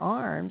baby in your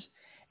arms,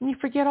 and you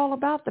forget all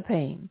about the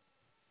pain.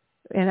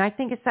 And I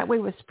think it's that way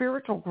with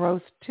spiritual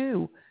growth,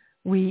 too.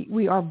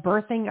 We are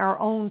birthing our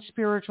own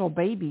spiritual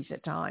babies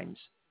at times.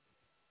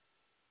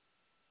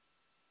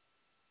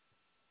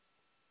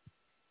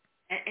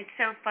 It's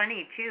so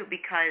funny, too,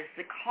 because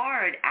the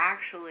card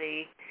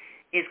actually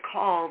is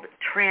called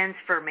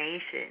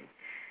Transformation.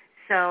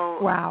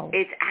 So wow.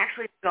 It's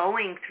actually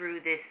going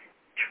through this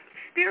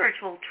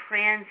spiritual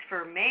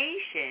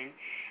transformation.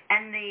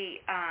 And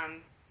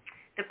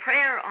the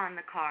prayer on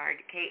the card,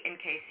 in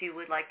case you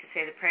would like to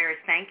say the prayer, is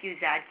thank you,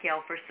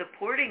 Zadkiel, for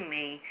supporting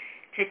me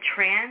to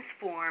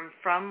transform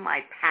from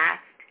my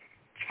past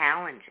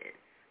challenges,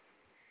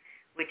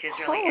 which is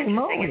really interesting.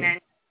 Moly. And then,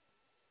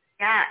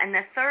 yeah, and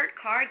the third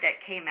card that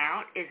came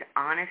out is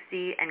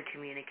honesty and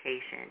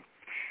communication.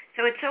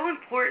 So it's so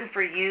important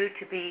for you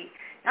to be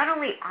not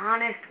only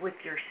honest with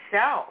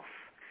yourself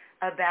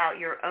about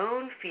your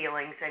own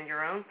feelings and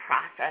your own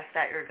process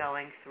that you're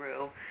going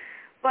through,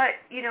 but,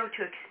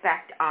 to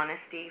expect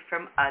honesty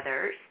from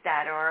others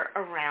that are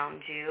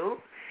around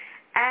you,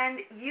 and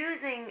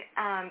using,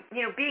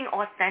 being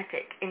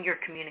authentic in your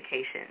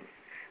communications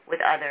with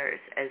others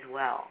as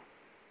well.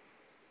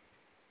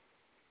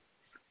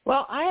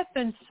 Well, I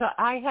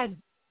had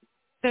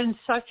been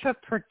such a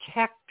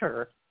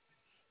protector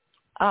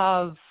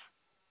of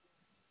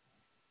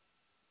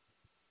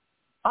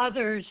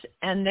others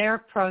and their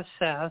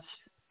process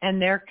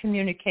and their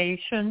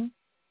communication.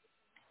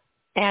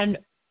 And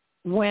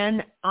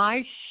when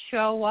I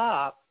show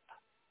up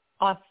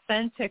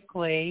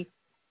authentically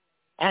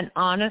and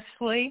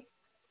honestly,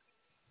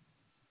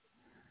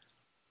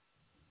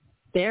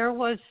 there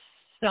was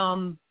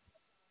some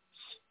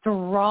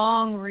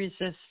strong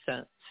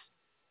resistance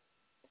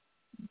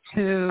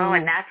to,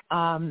 and that's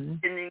in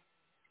the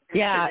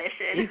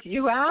position. If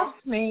you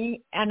asked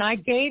me and I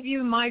gave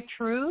you my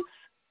truth,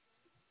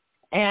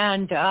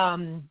 and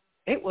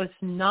it was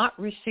not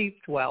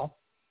received well.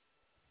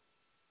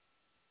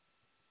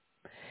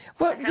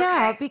 Well, that's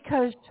yeah, okay.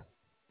 because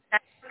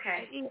that's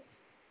okay.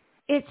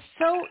 It's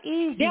so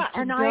easy to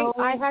and go.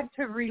 I had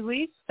to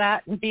release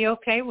that and be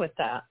okay with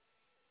that.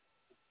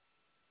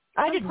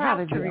 I didn't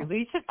have to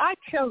release it. I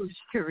chose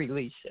to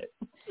release it.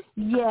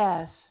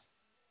 Yes.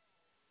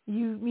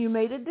 You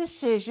made a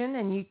decision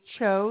and you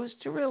chose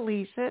to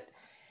release it.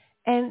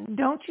 And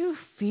don't you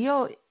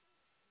feel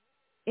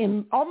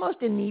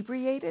almost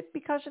inebriated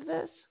because of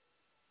this?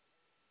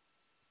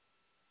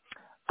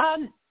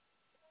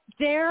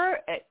 There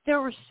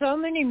were so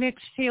many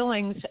mixed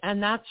feelings,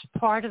 and that's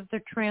part of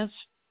the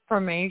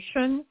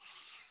transformation,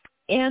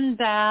 in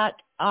that,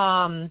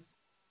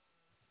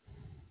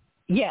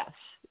 yes,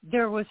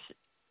 there was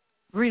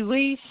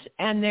release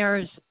and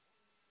there's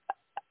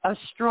a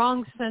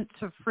strong sense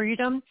of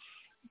freedom.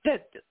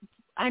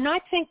 And I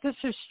think this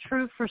is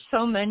true for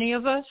so many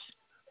of us.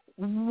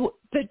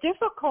 The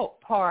difficult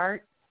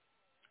part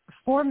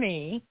for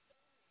me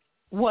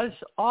was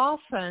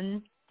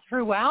often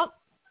throughout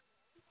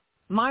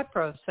my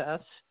process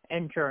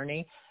and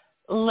journey,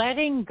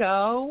 letting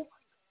go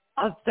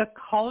of the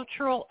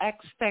cultural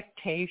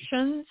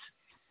expectations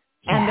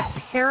and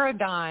the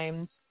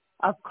paradigms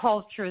of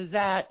culture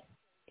that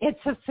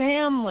it's a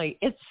family.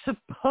 It's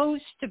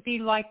supposed to be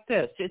like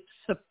this. It's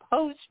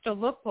supposed to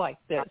look like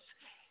this.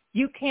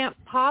 You can't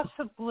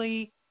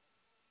possibly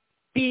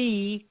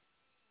be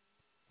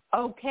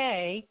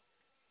okay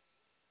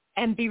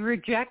and be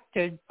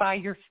rejected by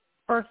your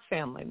birth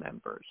family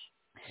members.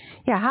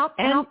 Yeah, how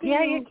can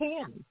you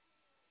can.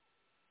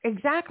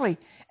 Exactly.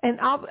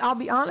 And I'll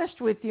be honest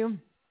with you.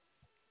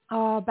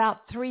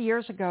 About 3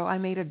 years ago, I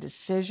made a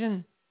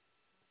decision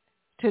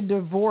to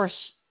divorce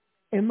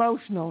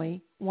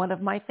emotionally one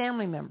of my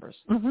family members.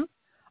 Mm-hmm.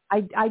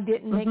 I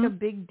didn't make a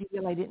big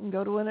deal. I didn't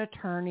go to an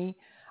attorney.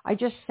 I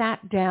just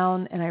sat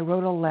down and I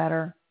wrote a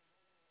letter.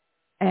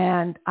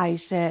 And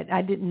I said,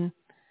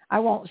 I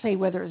won't say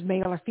whether it's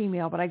male or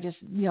female, but I just,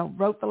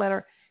 wrote the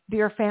letter,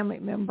 dear family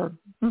member,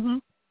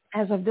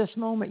 as of this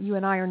moment, you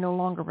and I are no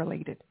longer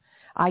related.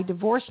 I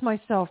divorced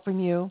myself from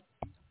you.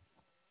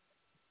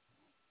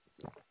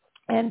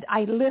 And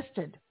I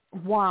listed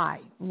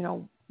why,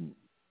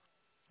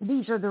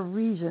 these are the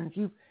reasons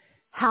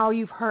how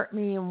you've hurt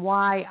me and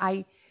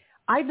why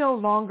I no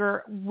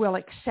longer will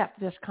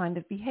accept this kind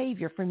of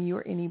behavior from you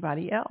or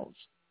anybody else.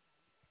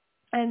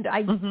 And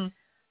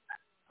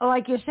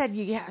like you said,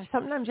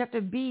 sometimes you have to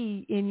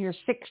be in your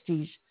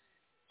 60s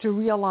to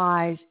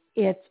realize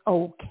it's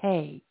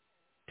okay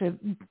to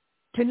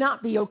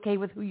not be okay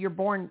with who you're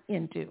born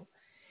into.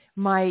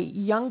 My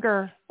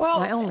younger,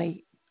 go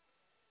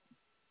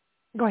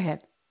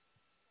ahead.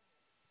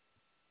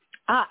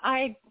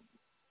 I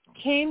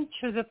came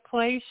to the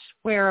place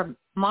where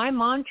my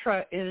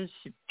mantra is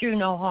do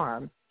no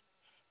harm.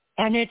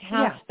 And it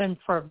has been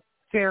for a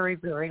very,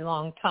 very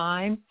long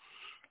time.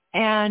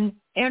 And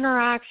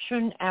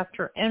interaction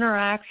after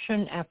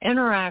interaction after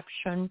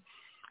interaction,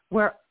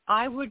 where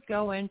I would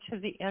go into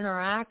the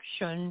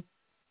interaction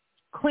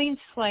clean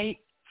slate,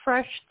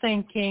 fresh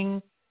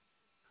thinking,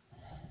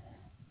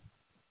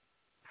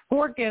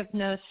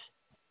 forgiveness,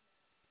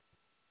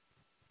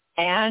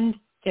 and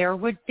there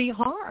would be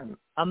harm,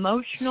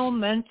 emotional,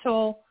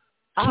 mental,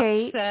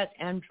 upset,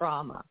 and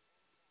drama.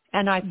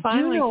 And I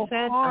finally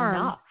said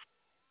enough.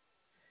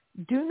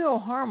 Do no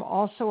harm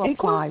also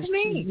applies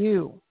to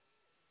you.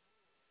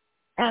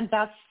 And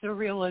that's the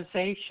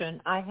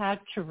realization I had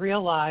to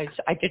realize.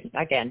 I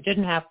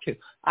didn't have to.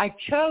 I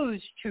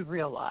chose to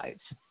realize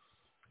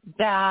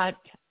that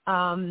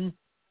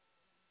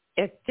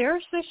if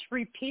there's this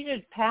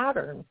repeated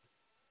pattern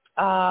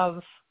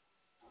of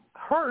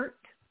hurt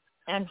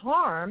and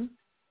harm,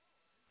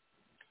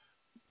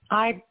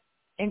 I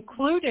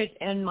included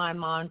in my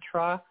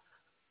mantra,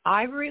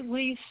 I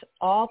release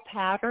all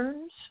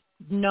patterns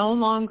no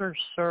longer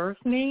serve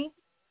me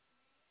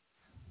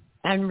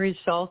and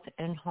result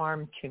in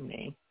harm to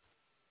me.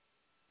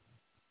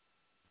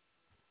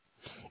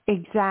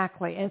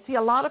 Exactly. And see,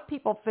 a lot of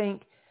people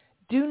think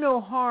do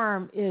no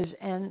harm is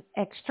an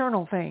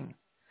external thing.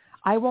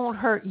 I won't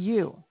hurt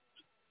you.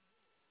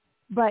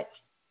 But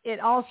it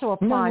also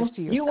applies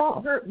to yourself. You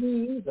won't hurt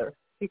me either.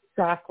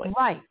 Exactly.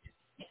 Right.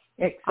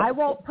 Exactly. I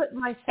won't put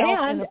myself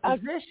in a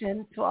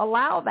position to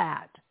allow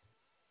that.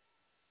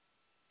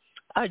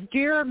 A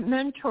dear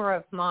mentor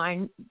of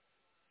mine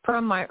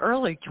from my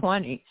early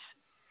 20s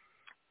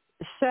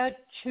said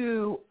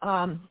to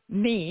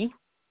me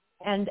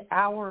and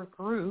our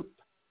group,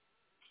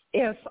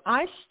 if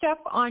I step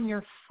on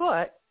your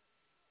foot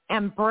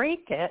and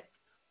break it,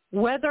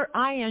 whether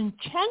I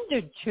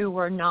intended to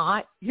or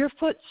not, your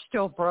foot's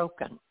still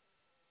broken.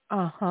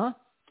 Uh-huh.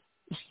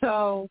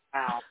 So,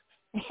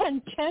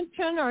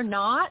 intention or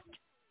not,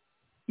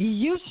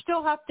 you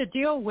still have to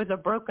deal with a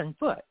broken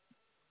foot.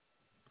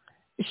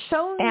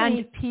 So many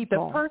and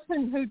people. The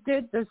person who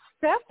did the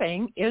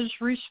stepping is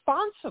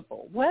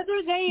responsible.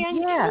 Whether they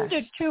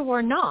intended to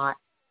or not,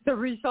 the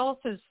result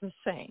is the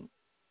same.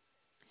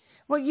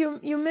 Well,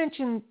 you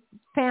mentioned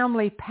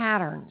family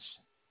patterns.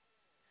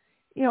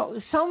 You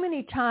know, so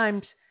many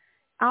times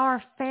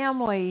our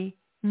family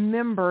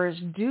members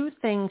do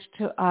things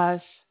to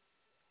us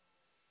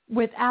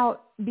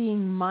without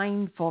being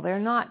mindful. They're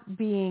not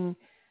being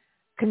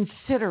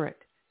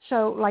considerate.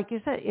 So like you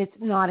said, it's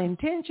not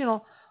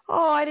intentional.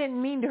 Oh, I didn't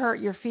mean to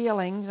hurt your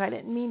feelings. I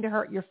didn't mean to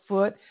hurt your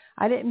foot.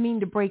 I didn't mean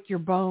to break your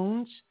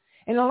bones.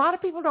 And a lot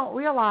of people don't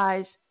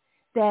realize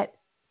that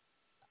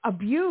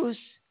abuse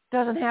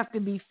doesn't have to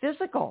be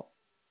physical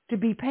to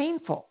be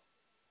painful.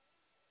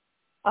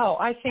 Oh,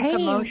 I think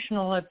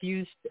emotional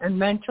abuse and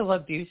mental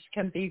abuse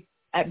can be,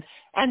 and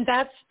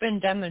that's been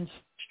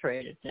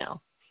demonstrated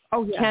now.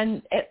 Oh, yeah.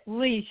 Can at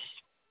least,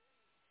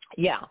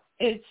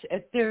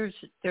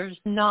 there's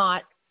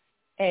not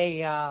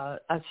a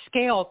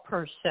scale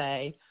per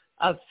se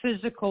of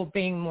physical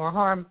being more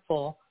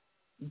harmful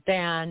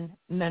than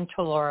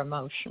mental or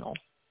emotional.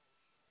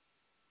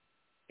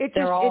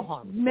 They're all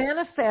harmful. It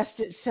manifests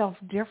itself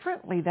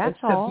differently. That's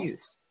it's all. Abuse.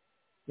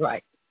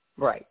 Right.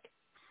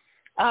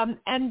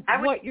 And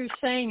what you're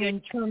saying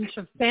in terms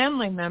of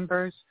family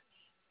members,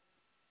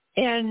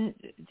 in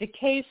the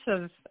case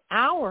of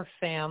our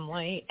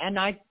family, and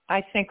I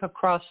think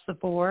across the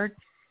board,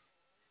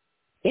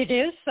 it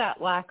is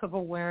that lack of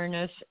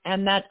awareness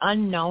and that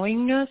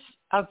unknowingness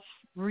of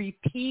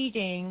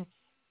repeating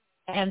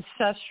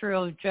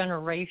ancestral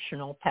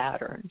generational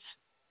patterns.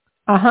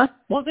 Uh-huh.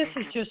 Well, this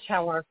is just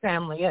how our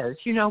family is.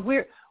 You know,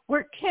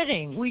 we're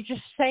kidding. We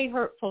just say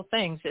hurtful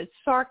things. It's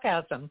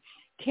sarcasm.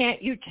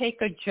 Can't you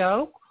take a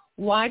joke?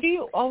 Why do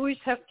you always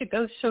have to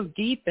go so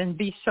deep and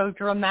be so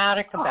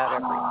dramatic about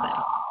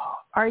everything?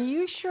 Are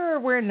you sure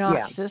we're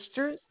not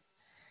sisters?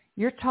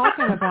 You're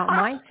talking about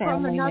my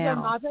family From another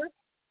now. Mother?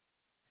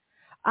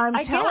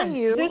 I'm telling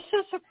you.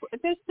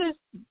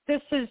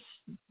 This is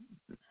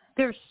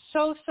there's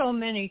so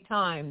many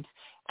times.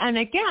 And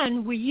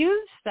again, we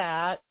use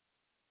that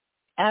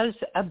as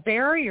a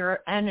barrier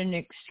and an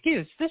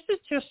excuse. This is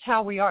just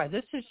how we are.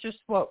 This is just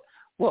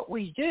what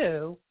we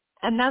do.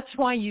 And that's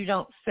why you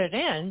don't fit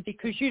in,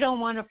 because you don't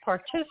want to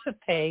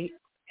participate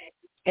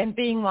in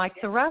being like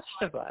the rest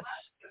of us.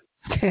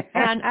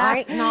 And I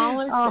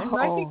acknowledge and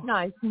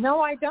recognize,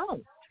 no, I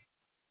don't.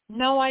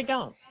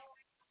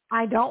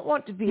 I don't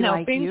want to be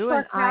like you,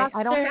 and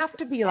I don't have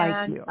to be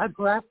like you.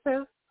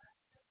 Aggressive,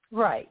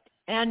 right.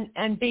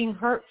 And being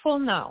hurtful,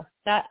 no.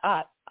 That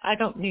I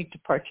don't need to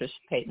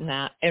participate in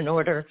that in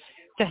order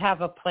to have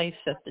a place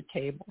at the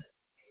table.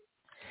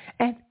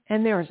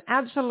 And there is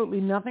absolutely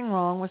nothing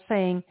wrong with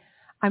saying,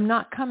 I'm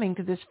not coming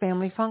to this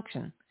family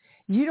function.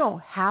 You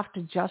don't have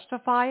to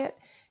justify it.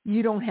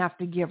 You don't have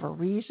to give a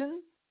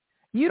reason.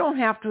 You don't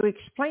have to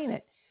explain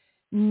it.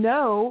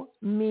 No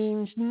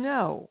means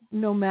no,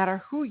 no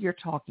matter who you're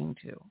talking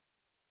to.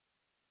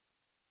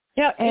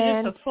 Yeah,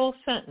 it is a full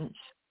sentence.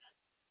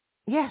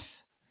 Yes.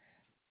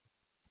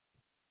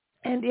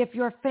 And if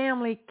your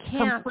family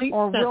can't Complete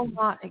or sentence. will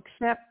not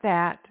accept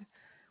that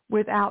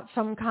without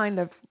some kind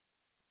of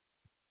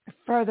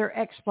further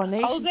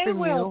explanation from you. Oh, they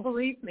will,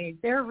 believe me.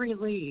 They're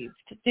relieved.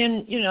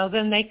 Then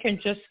they can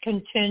just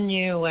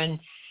continue and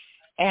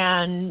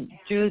and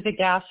do the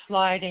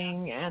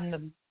gaslighting and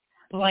the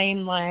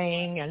blame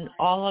laying and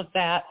all of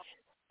that.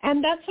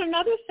 And that's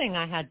another thing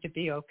I had to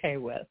be okay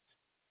with.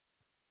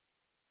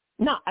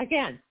 Not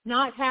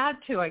had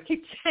to. I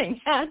keep saying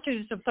had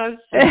to,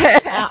 supposed to.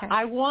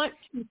 I want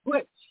to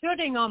quit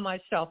shooting on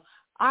myself.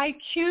 I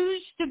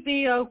choose to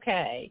be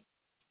okay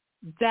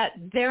that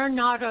they're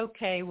not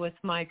okay with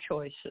my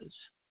choices.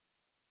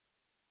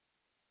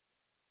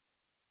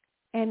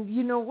 And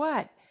you know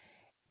what?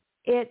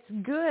 It's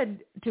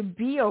good to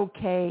be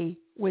okay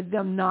with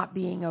them not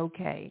being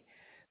okay,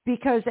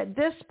 because at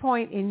this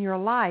point in your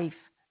life,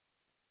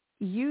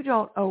 you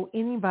don't owe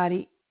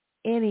anybody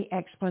any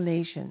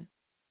explanation.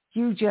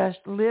 You just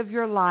live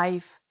your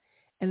life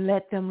and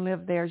let them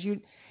live theirs.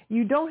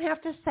 You don't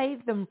have to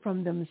save them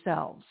from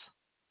themselves.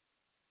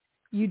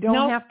 You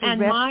don't have to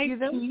rescue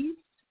them.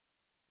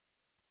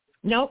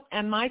 Nope,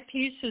 and my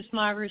peace is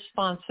my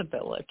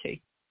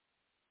responsibility.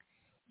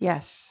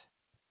 Yes.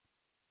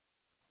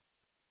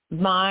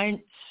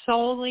 Mine,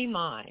 solely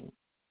mine.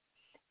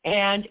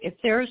 And if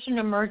there's an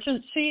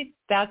emergency,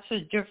 that's a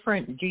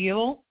different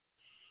deal.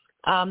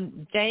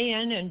 Day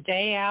in and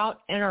day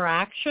out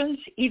interactions,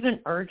 even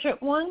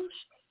urgent ones,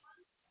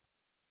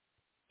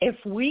 if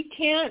we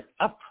can't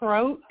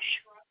approach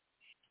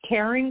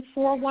caring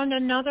for one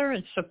another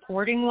and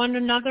supporting one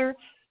another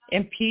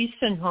in peace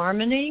and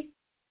harmony,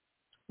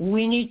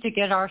 we need to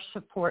get our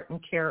support and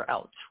care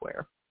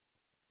elsewhere.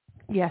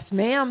 Yes,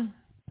 ma'am.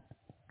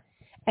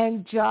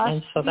 And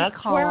so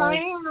that's where I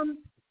am.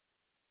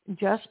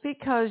 Just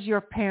because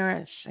your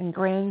parents and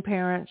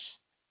grandparents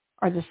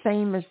are the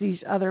same as these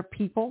other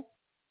people,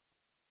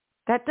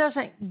 that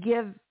doesn't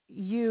give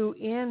you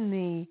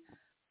any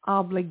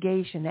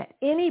obligation at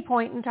any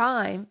point in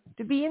time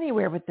to be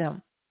anywhere with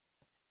them.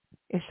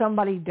 If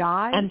somebody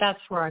dies... And that's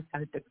where I've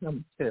had to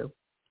come to.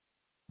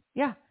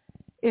 Yeah.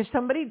 If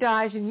somebody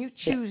dies and you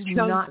choose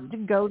not to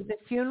go to the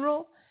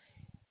funeral,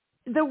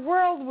 the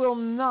world will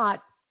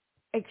not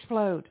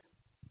explode.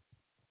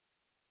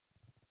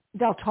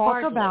 They'll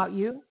talk about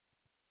you.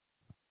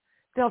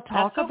 They'll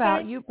talk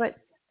about you, but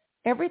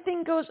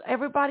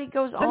everybody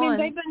goes on. I mean,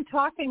 they've been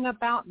talking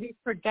about me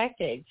for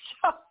decades.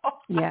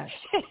 Yes.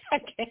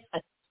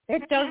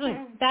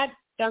 That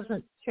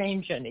doesn't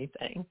change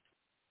anything.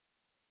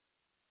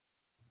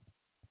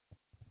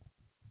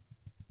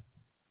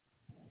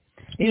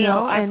 You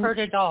know, I've heard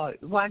it all.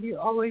 Why do you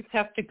always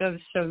have to go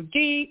so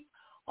deep?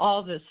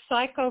 All this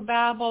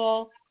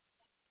psychobabble.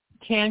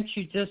 Can't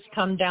you just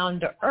come down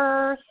to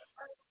earth?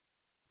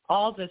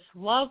 All this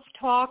love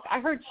talk. I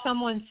heard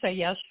someone say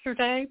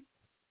yesterday,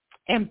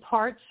 in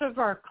parts of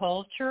our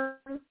culture,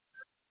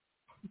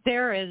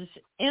 there is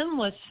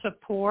endless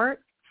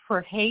support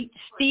for hate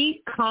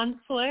speech,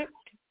 conflict,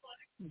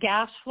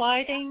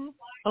 gaslighting,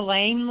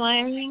 blame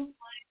laying.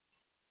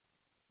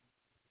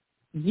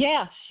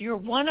 Yes, you're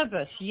one of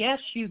us. Yes,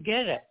 you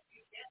get it.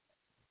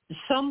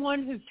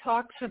 Someone who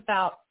talks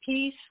about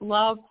peace,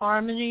 love,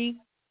 harmony,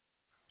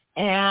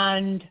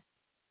 and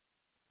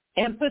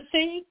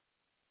empathy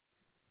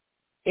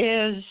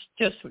is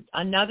just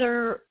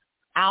another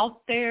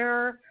out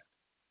there,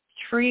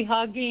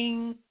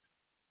 tree-hugging,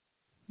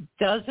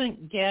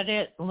 doesn't get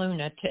it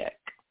lunatic.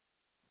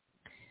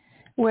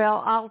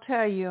 Well, I'll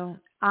tell you,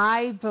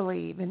 I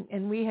believe,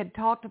 and we had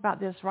talked about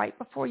this right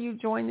before you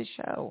joined the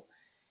show,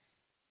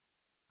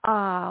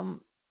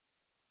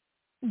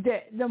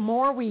 the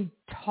more we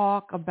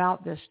talk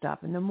about this stuff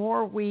and the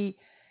more we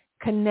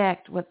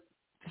connect with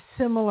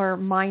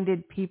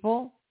similar-minded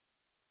people,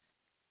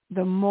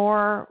 the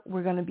more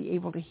we're going to be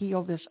able to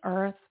heal this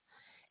earth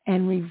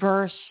and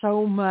reverse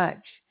so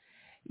much.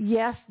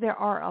 Yes, there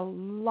are a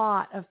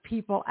lot of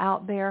people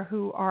out there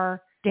who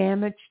are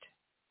damaged,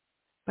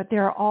 but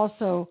there are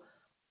also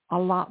a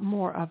lot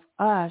more of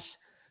us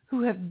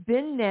who have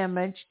been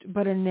damaged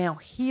but are now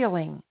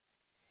healing.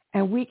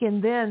 And we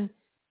can then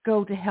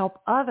go to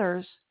help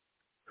others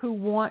who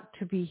want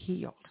to be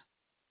healed,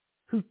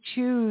 who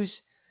choose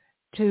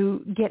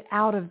to get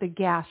out of the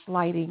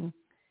gaslighting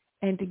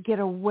and to get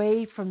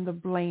away from the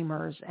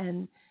blamers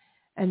and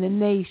the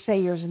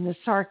naysayers and the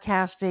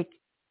sarcastic,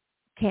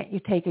 can't you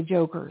take a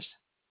jokers.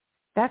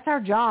 That's our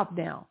job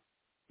now,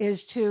 is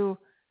to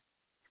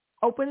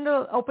open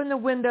the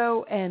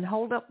window and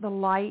hold up the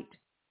light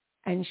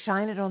and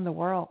shine it on the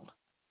world.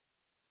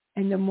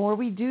 And the more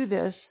we do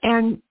this,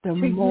 and the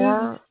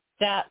more...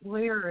 that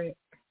lyric,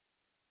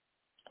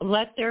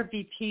 let there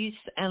be peace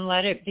and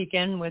let it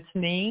begin with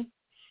me.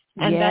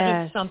 And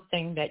that is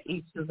something that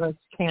each of us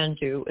can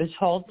do, is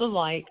hold the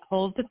light,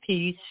 hold the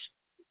peace,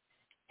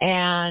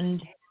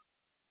 and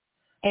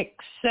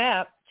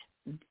accept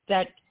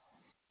that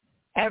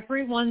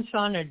everyone's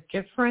on a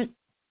different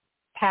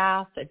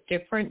path, a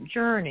different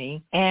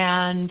journey,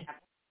 and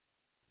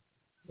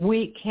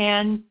we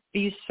can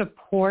be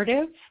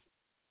supportive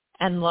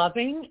and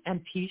loving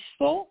and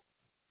peaceful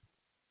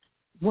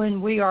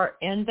when we are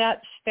in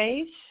that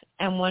space,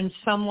 and when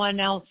someone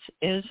else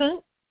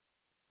isn't,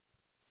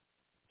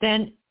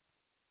 then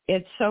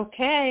it's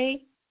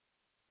okay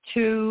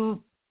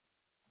to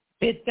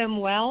bid them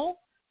well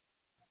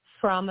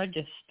from a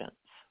distance.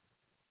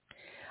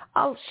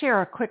 I'll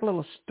share a quick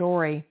little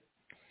story.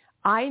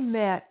 I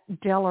met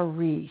Della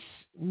Reese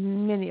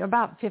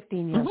about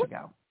 15 years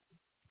ago.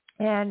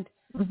 And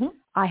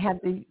I had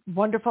the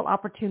wonderful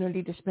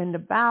opportunity to spend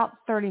about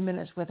 30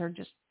 minutes with her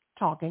just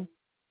talking.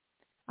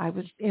 I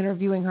was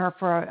interviewing her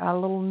for a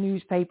little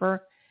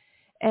newspaper.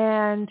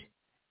 And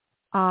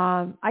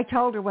I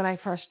told her when I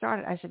first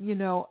started, I said,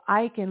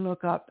 I can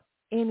look up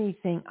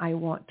anything I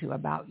want to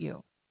about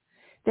you.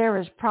 There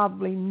is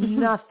probably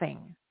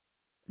nothing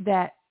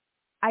that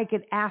I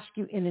could ask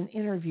you in an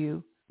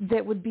interview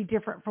that would be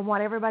different from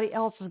what everybody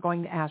else is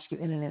going to ask you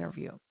in an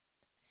interview.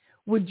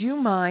 Would you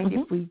mind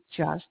if we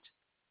just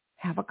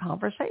have a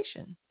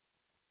conversation?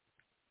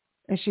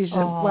 And she said,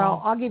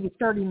 well, I'll give you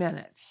 30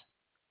 minutes.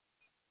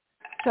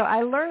 So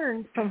I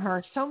learned from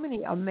her so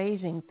many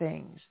amazing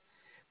things.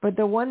 But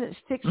the one that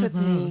sticks with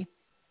me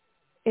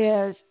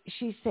is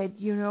she said,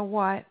 you know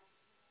what?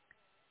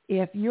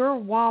 If you're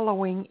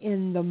wallowing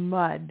in the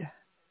mud,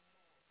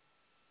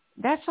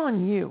 that's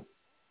on you.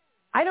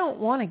 I don't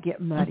want to get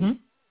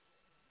muddy.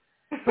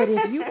 But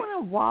if you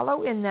want to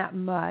wallow in that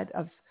mud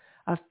of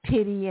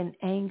pity and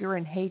anger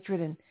and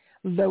hatred and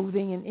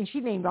loathing, and she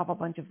named off a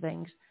bunch of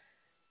things,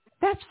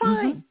 that's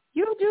fine.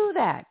 You do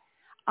that.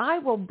 I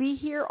will be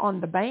here on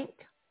the bank.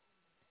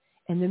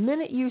 And the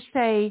minute you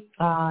say,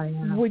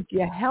 would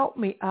you help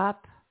me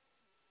up,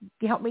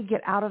 help me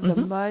get out of the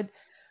mud,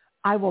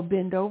 I will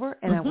bend over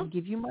and I will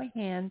give you my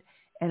hand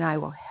and I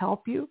will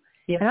help you.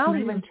 Yes, and I'll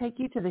even take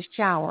you to the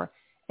shower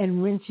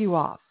and rinse you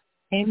off.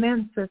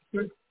 Amen,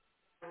 sister.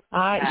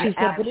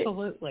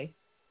 Absolutely.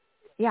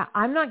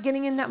 I'm not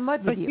getting in that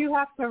mud with you. But you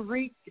have to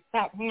reach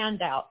that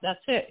hand out.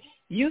 That's it.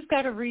 You've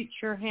got to reach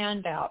your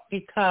hand out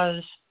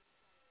because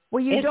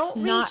you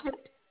don't reach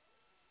it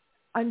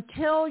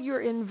until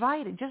you're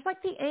invited, just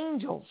like the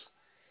angels.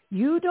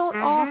 You don't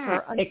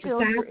offer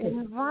until you're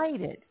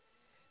invited,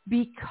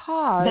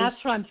 because... That's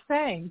what I'm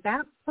saying.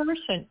 That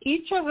person,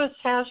 each of us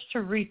has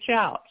to reach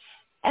out.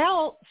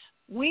 Else,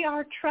 we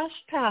are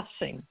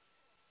trespassing.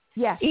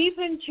 Yes.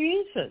 Even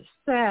Jesus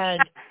said,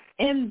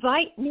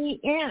 invite me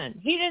in.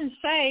 He didn't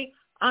say,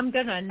 I'm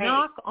going to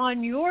knock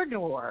on your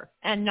door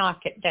and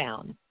knock it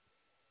down.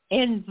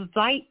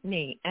 Invite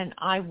me and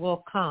I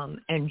will come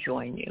and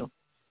join you.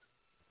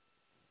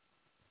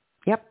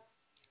 Yep.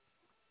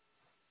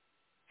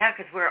 Yeah,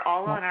 because we're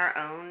all on our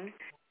own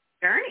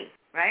journey,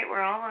 right?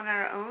 We're all on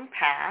our own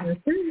path.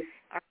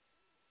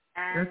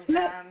 And,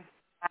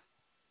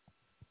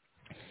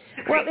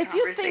 well, if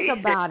you think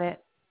about it,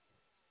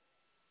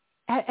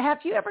 have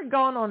you ever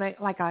gone on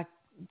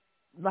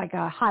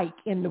a hike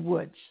in the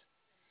woods,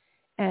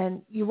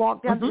 and you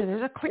walk down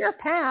there's a clear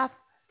path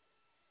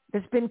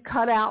that's been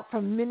cut out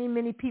from many,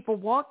 many people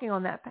walking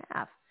on that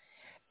path.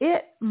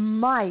 It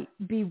might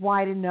be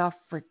wide enough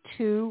for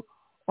 2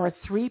 or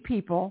 3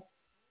 people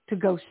to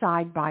go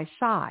side by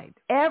side.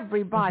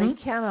 Everybody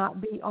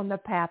cannot be on the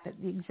path at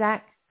the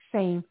exact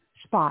same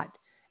spot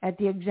at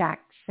the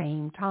exact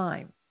same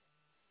time.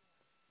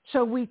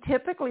 So we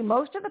typically,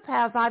 most of the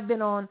paths I've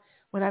been on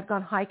when I've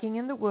gone hiking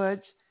in the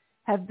woods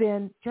have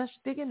been just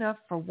big enough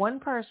for one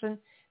person,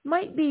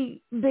 might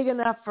be big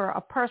enough for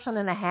a person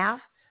and a half,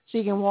 so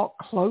you can walk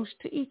close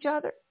to each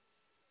other.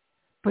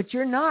 But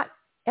you're not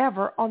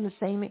ever on the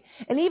same,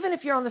 and even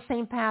if you're on the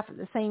same path at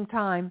the same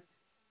time,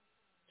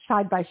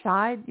 side by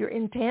side, you're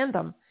in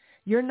tandem.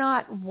 You're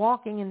not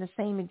walking in the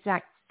same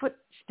exact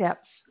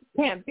footsteps.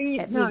 Can't be.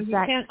 No, you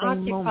can't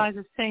occupy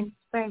the same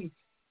space.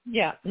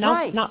 Yeah,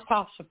 not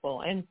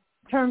possible in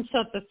terms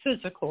of the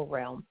physical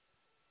realm.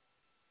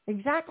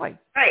 Exactly.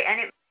 Right,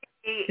 and it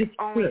may be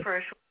only for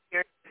a short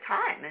period of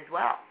time as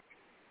well.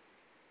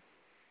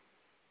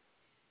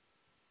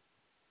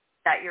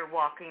 That you're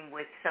walking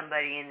with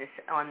somebody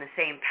on the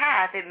same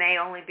path, it may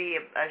only be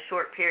a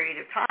short period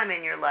of time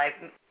in your life,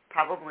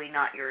 probably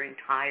not your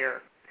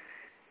entire,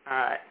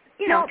 time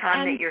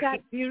that you're...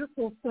 that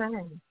beautiful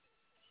thing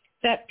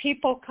that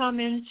people come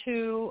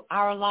into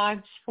our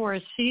lives for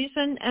a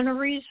season and a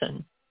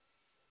reason.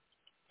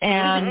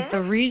 And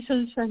the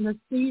reasons and the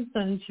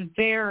seasons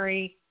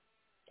vary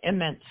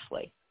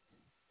immensely.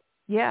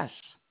 Yes.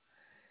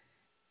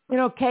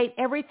 Kate,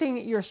 everything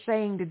that you're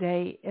saying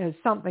today is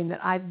something that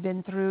I've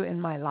been through in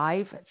my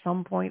life at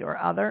some point or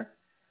other.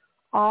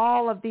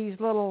 All of these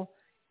little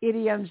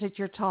idioms that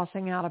you're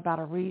tossing out about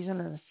a reason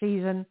and a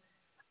season,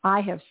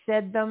 I have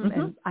said them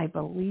and I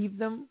believe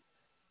them.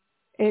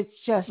 It's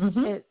just,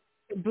 it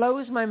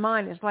blows my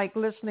mind. It's like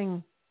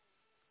listening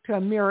to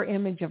a mirror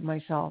image of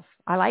myself.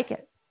 I like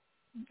it.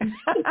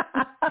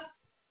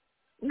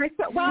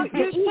 Well, one of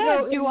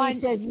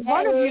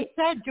you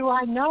said, do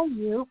I know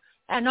you?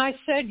 And I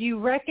said, you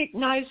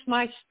recognize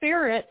my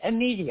spirit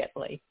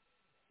immediately.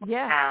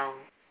 Yeah. Wow.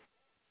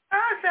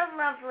 Oh, so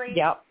lovely.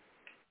 Yep.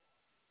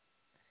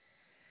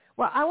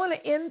 Well, I want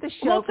to end the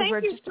show because we're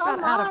just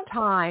about out of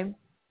time.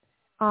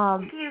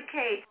 Thank you,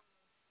 Kate.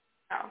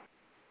 Oh.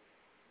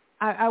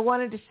 I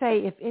wanted to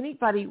say, if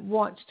anybody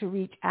wants to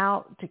reach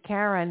out to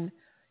Karin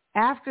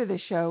after the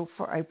show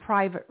for a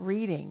private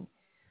reading,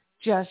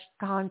 just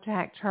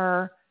contact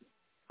her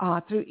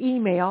through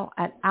email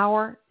at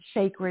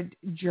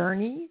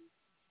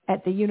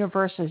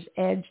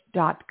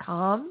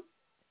oursacredjourney@theuniversesedge.com,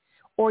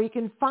 or you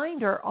can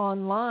find her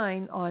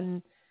online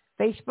on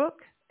Facebook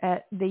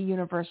at The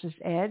Universe's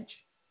Edge,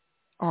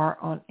 or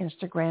on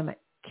Instagram at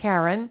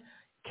Karin,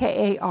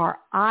 Karin,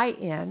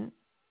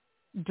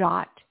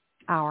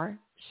 Our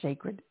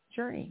Sacred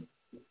Journey.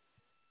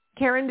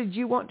 Karin, did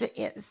you want to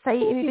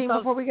say anything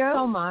before we go?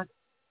 So much.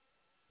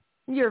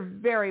 You're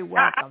very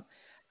welcome.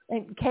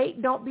 And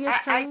Kate, don't be a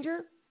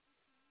stranger.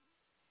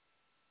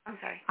 I'm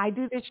sorry. I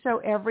do this show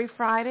every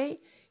Friday.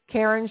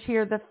 Karin's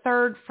here the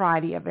third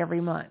Friday of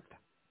every month.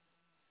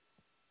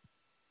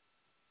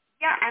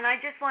 Yeah, and I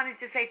just wanted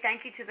to say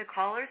thank you to the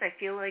callers. I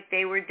feel like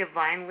they were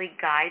divinely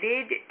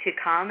guided to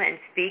come and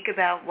speak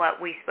about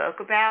what we spoke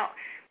about,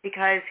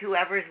 because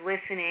whoever's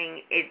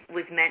listening, it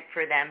was meant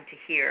for them to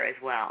hear as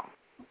well.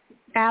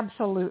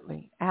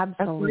 Absolutely.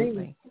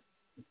 Absolutely.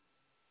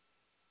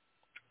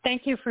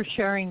 Thank you for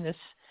sharing this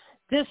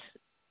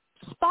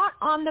spot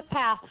on the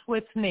path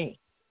with me.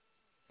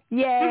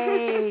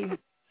 Yay.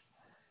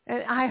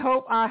 And I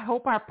hope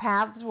our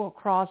paths will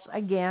cross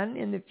again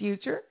in the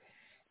future,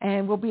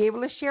 and we'll be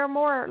able to share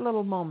more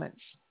little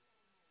moments.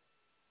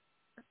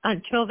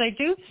 Until they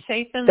do,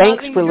 safe and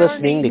Thanks loving for journey.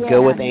 listening to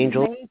Go With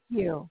Angels. Thank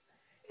you.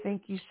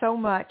 Thank you so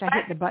much. I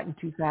hit the button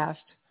too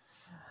fast.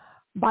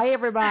 Bye,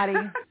 everybody.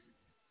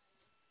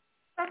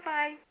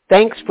 Bye-bye.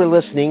 Thanks for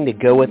listening to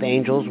Go With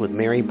Angels with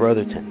Mary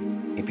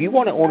Brotherton. If you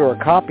want to order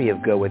a copy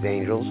of Go With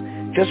Angels,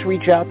 just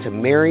reach out to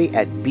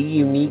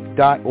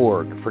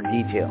Mary@beunique.org for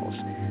details.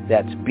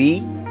 That's BUNEKE.org.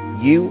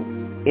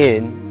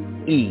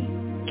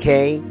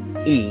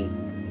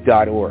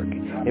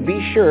 And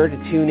be sure to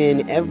tune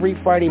in every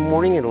Friday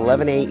morning at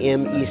 11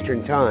 a.m.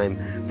 Eastern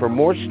Time for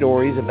more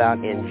stories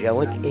about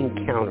angelic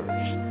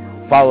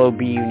encounters. Follow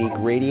Be Unique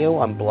Radio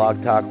on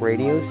Blog Talk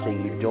Radio so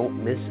you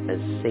don't miss a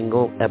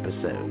single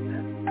episode.